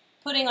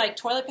putting like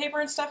toilet paper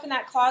and stuff in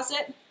that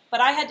closet, but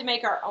I had to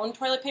make our own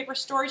toilet paper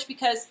storage,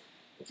 because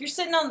if you're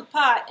sitting on the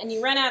pot and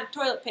you run out of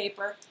toilet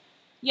paper,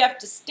 you have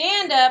to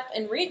stand up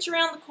and reach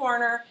around the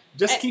corner.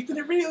 Just keeping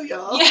it real,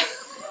 y'all. Yeah.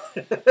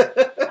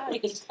 I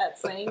hate that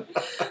saying.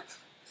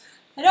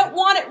 I don't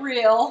want it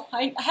real.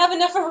 I have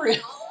enough of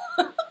real.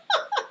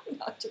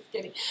 No, just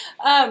kidding.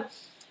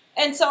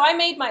 And so I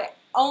made my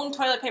own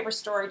toilet paper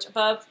storage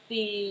above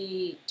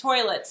the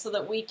toilet so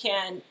that we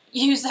can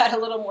use that a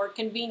little more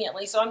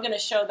conveniently. So I'm going to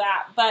show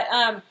that. But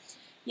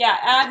yeah,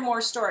 add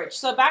more storage.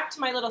 So back to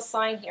my little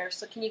sign here.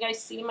 So can you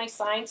guys see my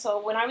sign? So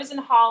when I was in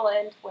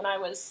Holland,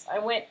 I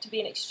went to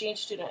be an exchange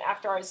student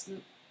after I was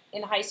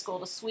in high school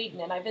to Sweden,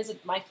 and I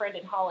visited my friend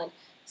in Holland.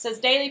 It says,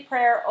 daily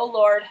prayer, oh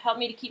Lord, help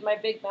me to keep my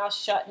big mouth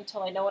shut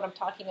until I know what I'm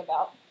talking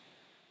about.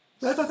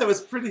 I thought that was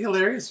pretty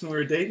hilarious when we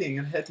were dating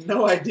and had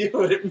no idea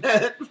what it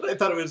meant, but I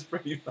thought it was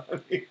pretty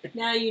funny.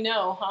 Now you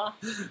know, huh?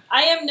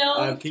 I am known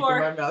I'm keeping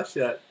my mouth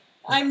shut.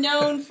 I'm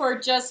known for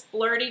just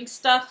blurting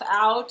stuff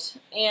out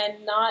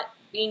and not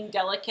being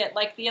delicate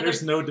like the other.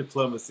 There's no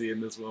diplomacy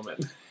in this woman.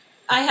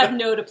 I have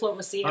no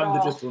diplomacy at all.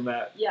 I'm the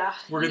diplomat. Yeah.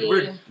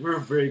 We're a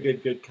very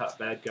good cop,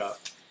 bad cop.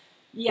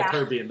 Yeah.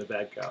 With her being the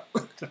bad cop.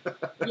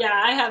 Yeah,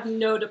 I have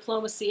no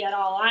diplomacy at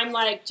all. I'm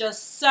like,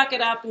 just suck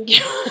it up and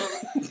get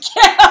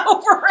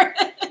over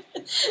it.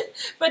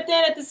 But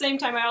then at the same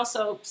time, I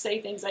also say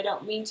things I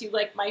don't mean to.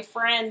 Like my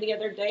friend the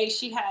other day,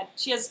 she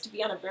has to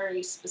be on a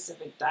very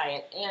specific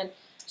diet, and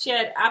she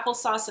had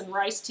applesauce and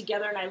rice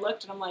together, and I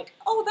looked and I'm like,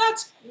 oh,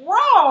 that's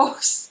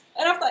gross.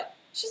 And I'm like,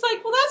 she's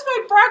like, well, that's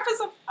my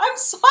breakfast. I'm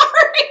sorry,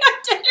 I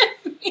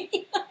didn't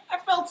mean. I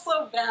felt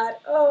so bad.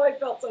 Oh, I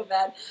felt so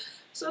bad.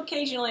 So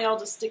occasionally I'll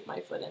just stick my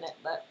foot in it.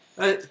 But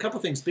a couple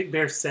things. Big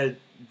Bear said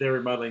they're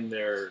remodeling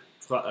their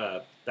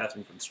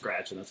bathroom from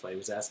scratch, and that's why he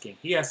was asking.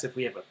 He asked if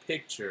we have a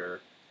picture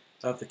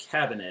of the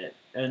cabinet,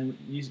 and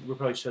we'll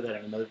probably show that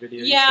in another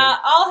video. Yeah,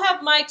 I'll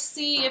have Mike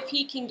see if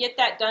he can get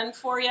that done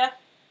for you.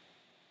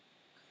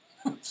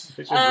 I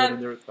should run in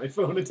there with my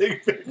phone and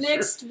take a picture.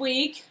 Next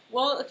week.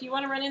 Well, if you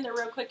want to run in there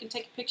real quick and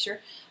take a picture,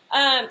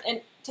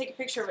 and take a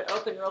picture of it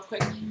open real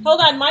quick.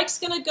 Hold on, Mike's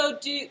gonna go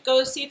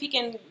see if he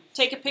can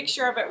take a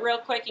picture of it real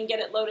quick and get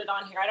it loaded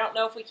on here. I don't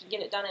know if we can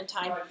get it done in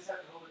time. No, I just have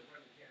to hold it in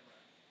front of the camera.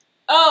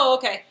 Oh,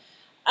 okay.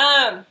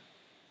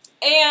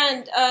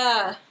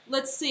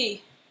 Let's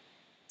see.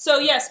 So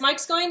yes,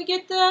 Mike's going to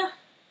get the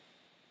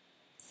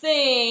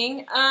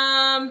thing.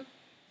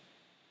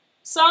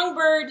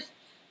 Songbird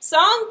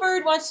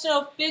wants to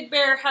know if Big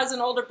Bear has an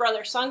older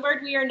brother.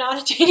 Songbird, we are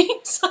not a dating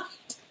site.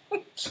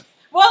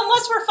 Well,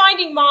 unless we're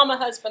finding mom a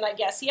husband, I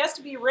guess. He has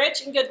to be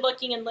rich and good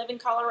looking and live in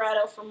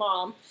Colorado for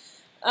mom.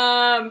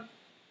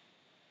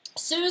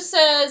 Sue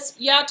says,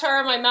 yeah,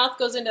 Tara, my mouth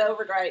goes into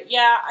overdrive.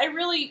 Yeah, I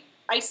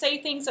I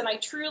say things and I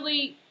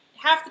truly,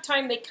 half the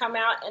time they come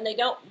out and they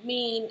don't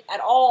mean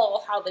at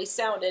all how they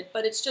sounded,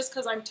 but it's just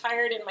because I'm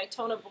tired and my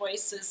tone of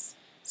voice is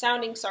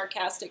sounding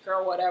sarcastic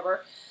or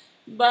whatever.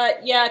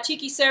 But yeah,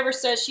 Cheeky Sever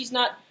says she's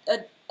not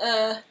a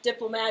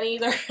diplomat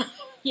either.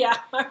 Yeah,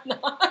 I'm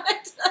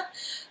not.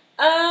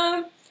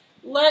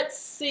 Let's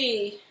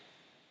see.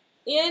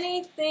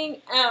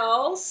 Anything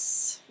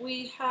else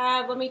we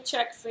have? Let me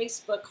check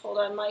Facebook. Hold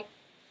on,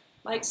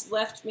 Mike's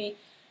left me.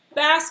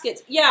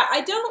 Baskets. Yeah,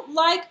 I don't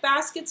like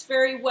baskets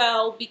very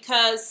well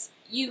because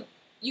you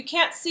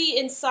can't see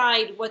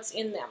inside what's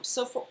in them.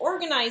 So for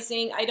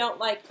organizing, I don't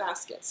like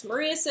baskets.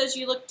 Maria says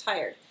you look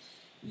tired.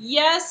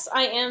 Yes,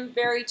 I am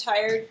very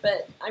tired,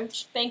 but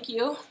thank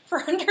you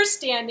for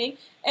understanding.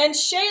 And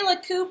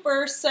Shayla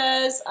Cooper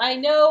says, I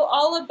know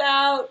all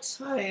about...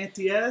 Hi,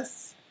 Auntie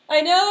S.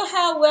 I know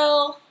how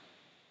well...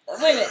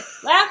 Wait a minute.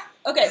 Laugh?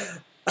 Okay.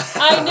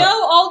 I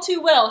know all too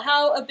well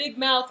how a big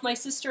mouth my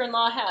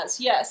sister-in-law has.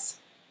 Yes.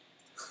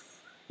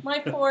 My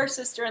poor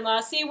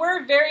sister-in-law. See,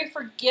 we're a very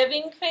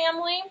forgiving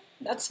family.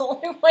 That's the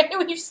only way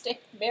we've stayed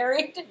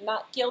married and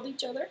not killed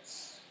each other.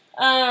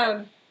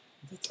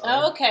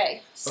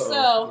 Okay,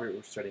 so we're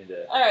starting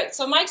to. All right,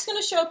 so Mike's going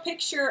to show a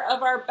picture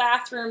of our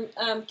bathroom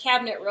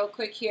cabinet real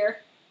quick here.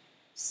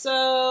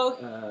 So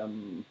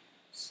come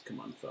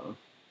on, phone.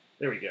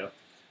 There we go.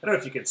 I don't know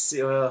if you can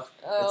see. Oh,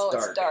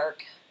 it's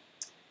dark.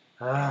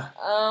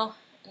 Oh,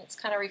 it's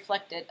kind of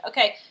reflected.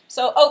 Okay,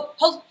 so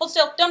hold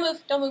still.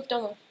 Don't move.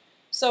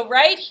 So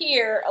right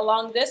here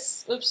along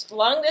this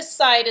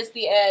side is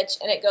the edge,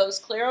 and it goes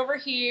clear over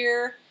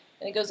here.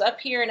 And it goes up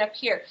here and up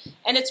here.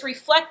 And it's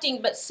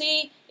reflecting, but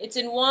see, it's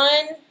in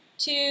 1,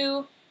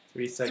 2,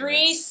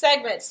 3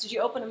 segments. Did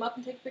you open them up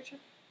and take a picture?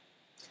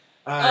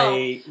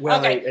 I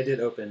did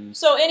open.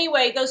 So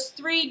anyway, those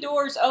 3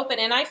 doors open,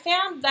 and I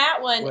found that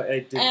one I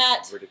did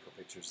at... vertical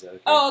pictures. Okay?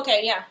 Oh, okay,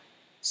 yeah.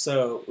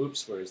 So,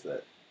 where is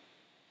that?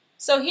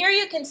 So here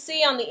you can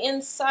see on the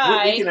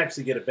inside. We can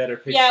actually get a better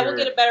picture. Yeah, we'll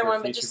get a better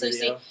one, but just so you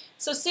see.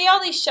 So see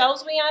all these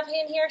shelves we have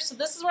in here? So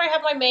this is where I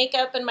have my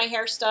makeup and my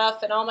hair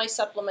stuff and all my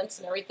supplements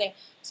and everything.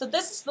 So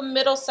this is the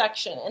middle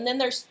section. And then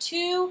there's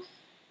 2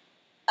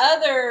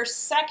 other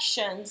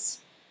sections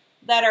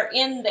that are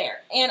in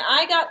there. And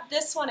I got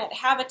this one at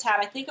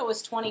Habitat. I think it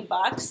was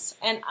 $20.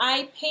 And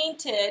I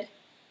painted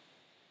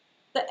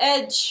the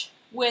edge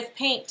with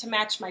paint to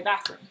match my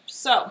bathroom.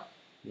 So.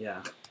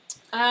 Yeah.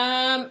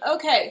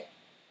 Okay.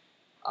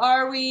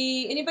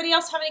 Anybody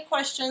else have any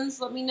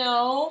questions? Let me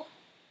know.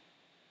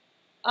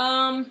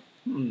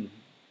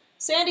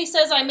 Sandy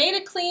says, I made a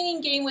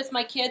cleaning game with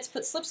my kids,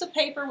 put slips of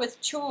paper with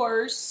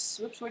chores,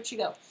 whoops, where'd she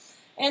go?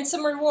 And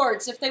some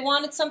rewards. If they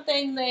wanted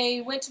something,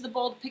 they went to the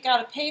bowl to pick out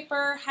a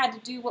paper, had to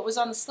do what was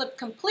on the slip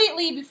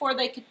completely before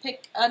they could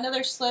pick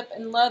another slip,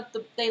 and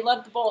they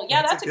loved the bowl.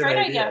 Yeah, that's a great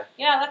idea.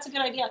 Yeah, that's a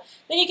good idea.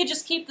 Then you could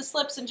just keep the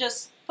slips and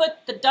just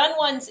put the done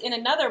ones in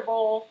another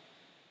bowl,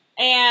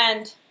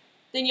 and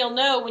then you'll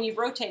know when you've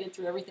rotated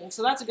through everything.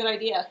 So that's a good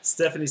idea.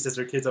 Stephanie says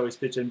her kids always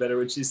pitch in better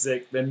when she's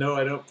sick. And no,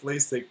 I don't play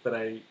sick, but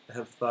I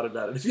have thought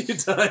about it a few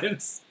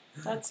times.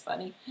 That's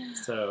funny.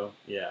 So,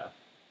 yeah.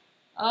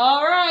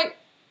 All right.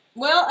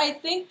 Well, I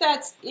think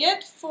that's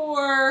it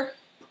for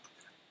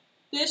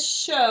this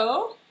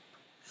show.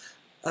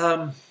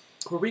 Were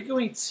we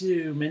going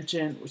to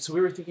mention... So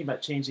we were thinking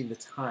about changing the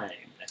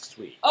time next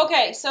week.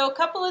 Okay, so a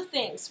couple of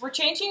things. We're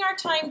changing our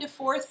time to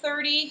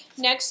 4:30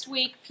 next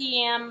week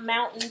p.m.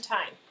 Mountain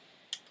Time.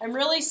 I'm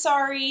really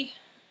sorry.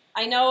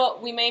 I know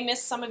we may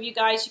miss some of you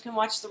guys. You can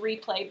watch the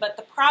replay. But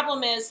the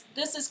problem is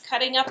this is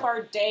cutting up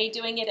our day,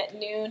 doing it at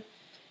noon.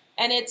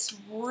 And it's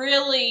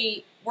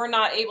really, we're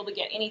not able to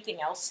get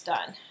anything else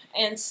done.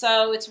 And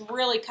so it's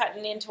really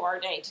cutting into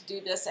our day to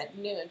do this at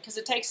noon. Because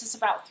it takes us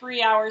about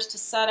 3 hours to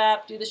set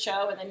up, do the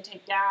show, and then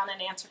take down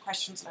and answer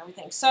questions and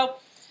everything. So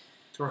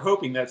we're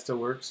hoping that still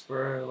works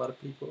for a lot of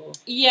people.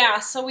 Yeah,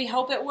 so we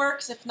hope it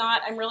works. If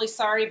not, I'm really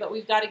sorry, but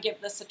we've got to give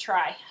this a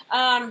try.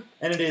 And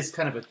it is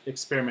kind of an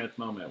experiment at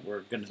the moment. We're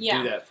going to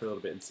do that for a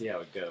little bit and see how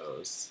it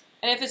goes.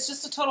 And if it's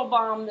just a total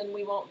bomb, then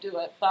we won't do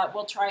it, but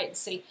we'll try it and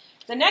see.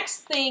 The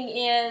next thing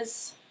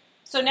is,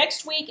 so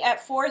next week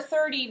at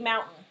 4:30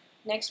 Mountain.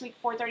 Next week,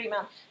 4:30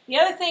 Mountain. The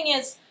other thing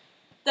is,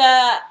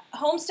 the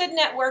Homestead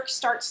Network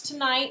starts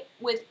tonight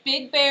with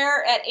Big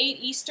Bear at 8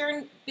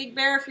 Eastern. Big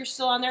Bear, if you're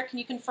still on there, can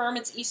you confirm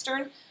it's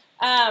Eastern?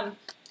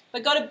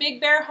 But go to Big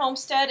Bear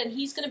Homestead, and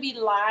he's going to be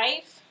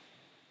live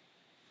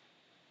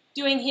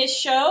doing his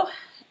show.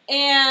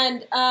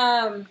 And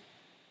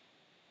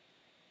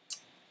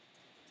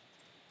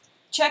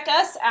check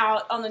us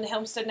out on the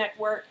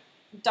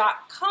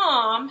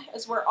homesteadnetwork.com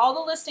is where all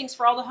the listings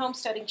for all the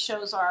homesteading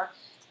shows are.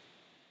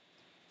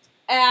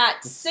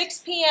 At 6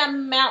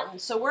 p.m. Mountain,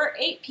 so we're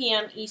 8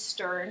 p.m.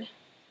 Eastern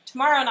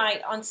tomorrow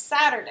night on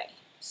Saturday.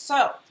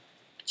 So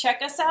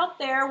check us out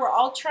there. We're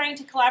all trying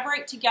to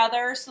collaborate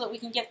together so that we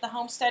can get the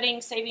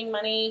homesteading, saving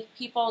money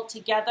people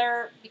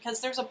together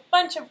because there's a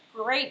bunch of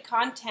great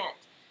content.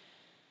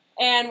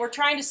 And we're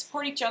trying to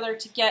support each other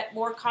to get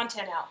more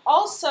content out.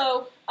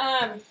 Also,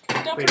 don't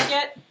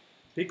forget...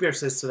 Big Bear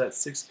says, so that's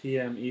 6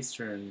 p.m.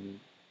 Eastern.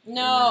 And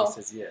then No. he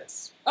says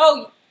yes.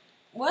 Oh,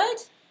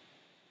 what?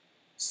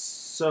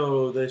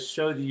 So the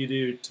show that you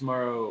do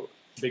tomorrow,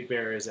 Big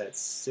Bear, is at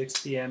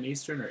 6 p.m.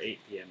 Eastern or 8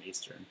 p.m.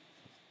 Eastern?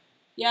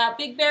 Yeah,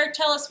 Big Bear,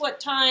 tell us what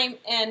time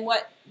and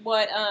what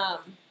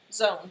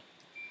zone.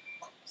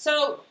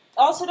 So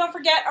also don't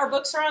forget our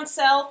books are on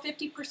sale,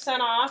 50%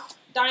 off.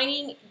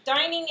 Dining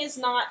is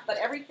not, but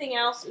everything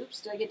else. Oops,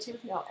 did I get two?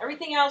 No,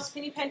 everything else.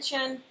 Penny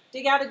Pension,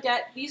 Dig Out of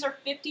Debt. These are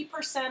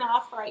 50%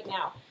 off right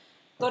now.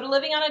 Go to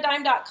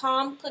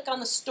livingonadime.com, click on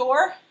the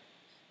store,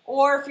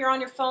 or if you're on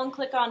your phone,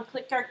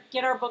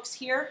 get our books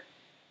here.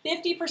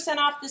 50%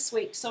 off this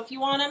week. So if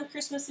you want them,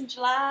 Christmas in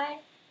July.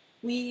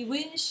 We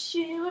wish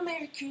you a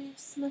Merry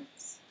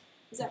Christmas.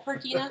 Is that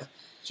perky enough?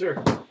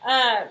 Sure.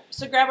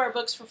 So grab our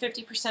books for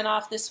 50%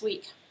 off this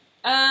week.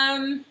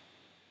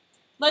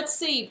 Let's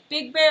see.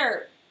 Big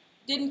Bear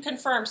didn't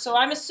confirm, so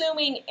I'm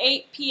assuming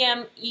 8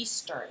 p.m.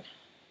 Eastern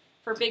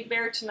for Big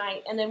Bear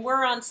tonight. And then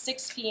we're on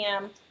 6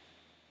 p.m.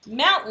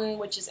 Mountain,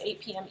 which is 8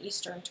 p.m.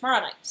 Eastern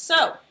tomorrow night.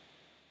 So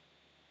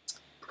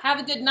have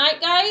a good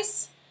night,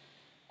 guys.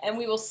 And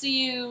we will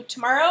see you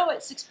tomorrow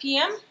at 6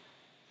 p.m.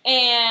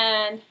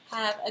 And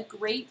have a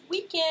great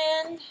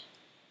weekend.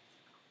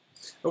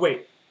 Oh,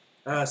 wait.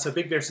 So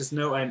Big Bear says,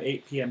 no, I'm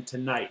 8 p.m.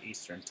 tonight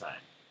Eastern time.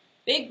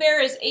 Big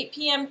Bear is 8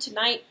 p.m.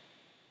 tonight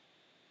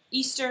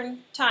Eastern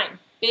time.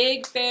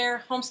 Big Bear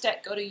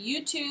Homestead. Go to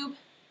YouTube.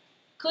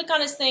 Click on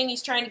his thing.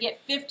 He's trying to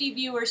get 50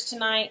 viewers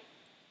tonight.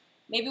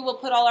 Maybe we'll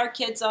put all our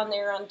kids on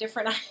there on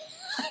different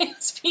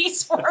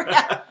ISPs for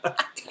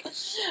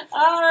you.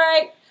 All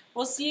right.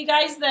 We'll see you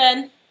guys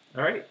then.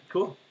 All right,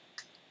 cool.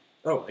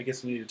 Oh, I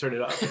guess we need to turn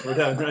it off. We're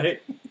done,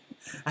 right?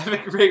 Have a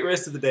great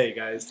rest of the day,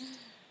 guys.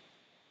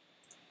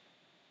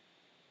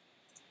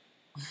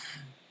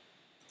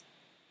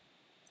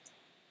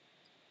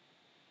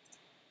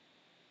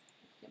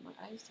 Get my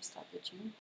eyes to stop itching.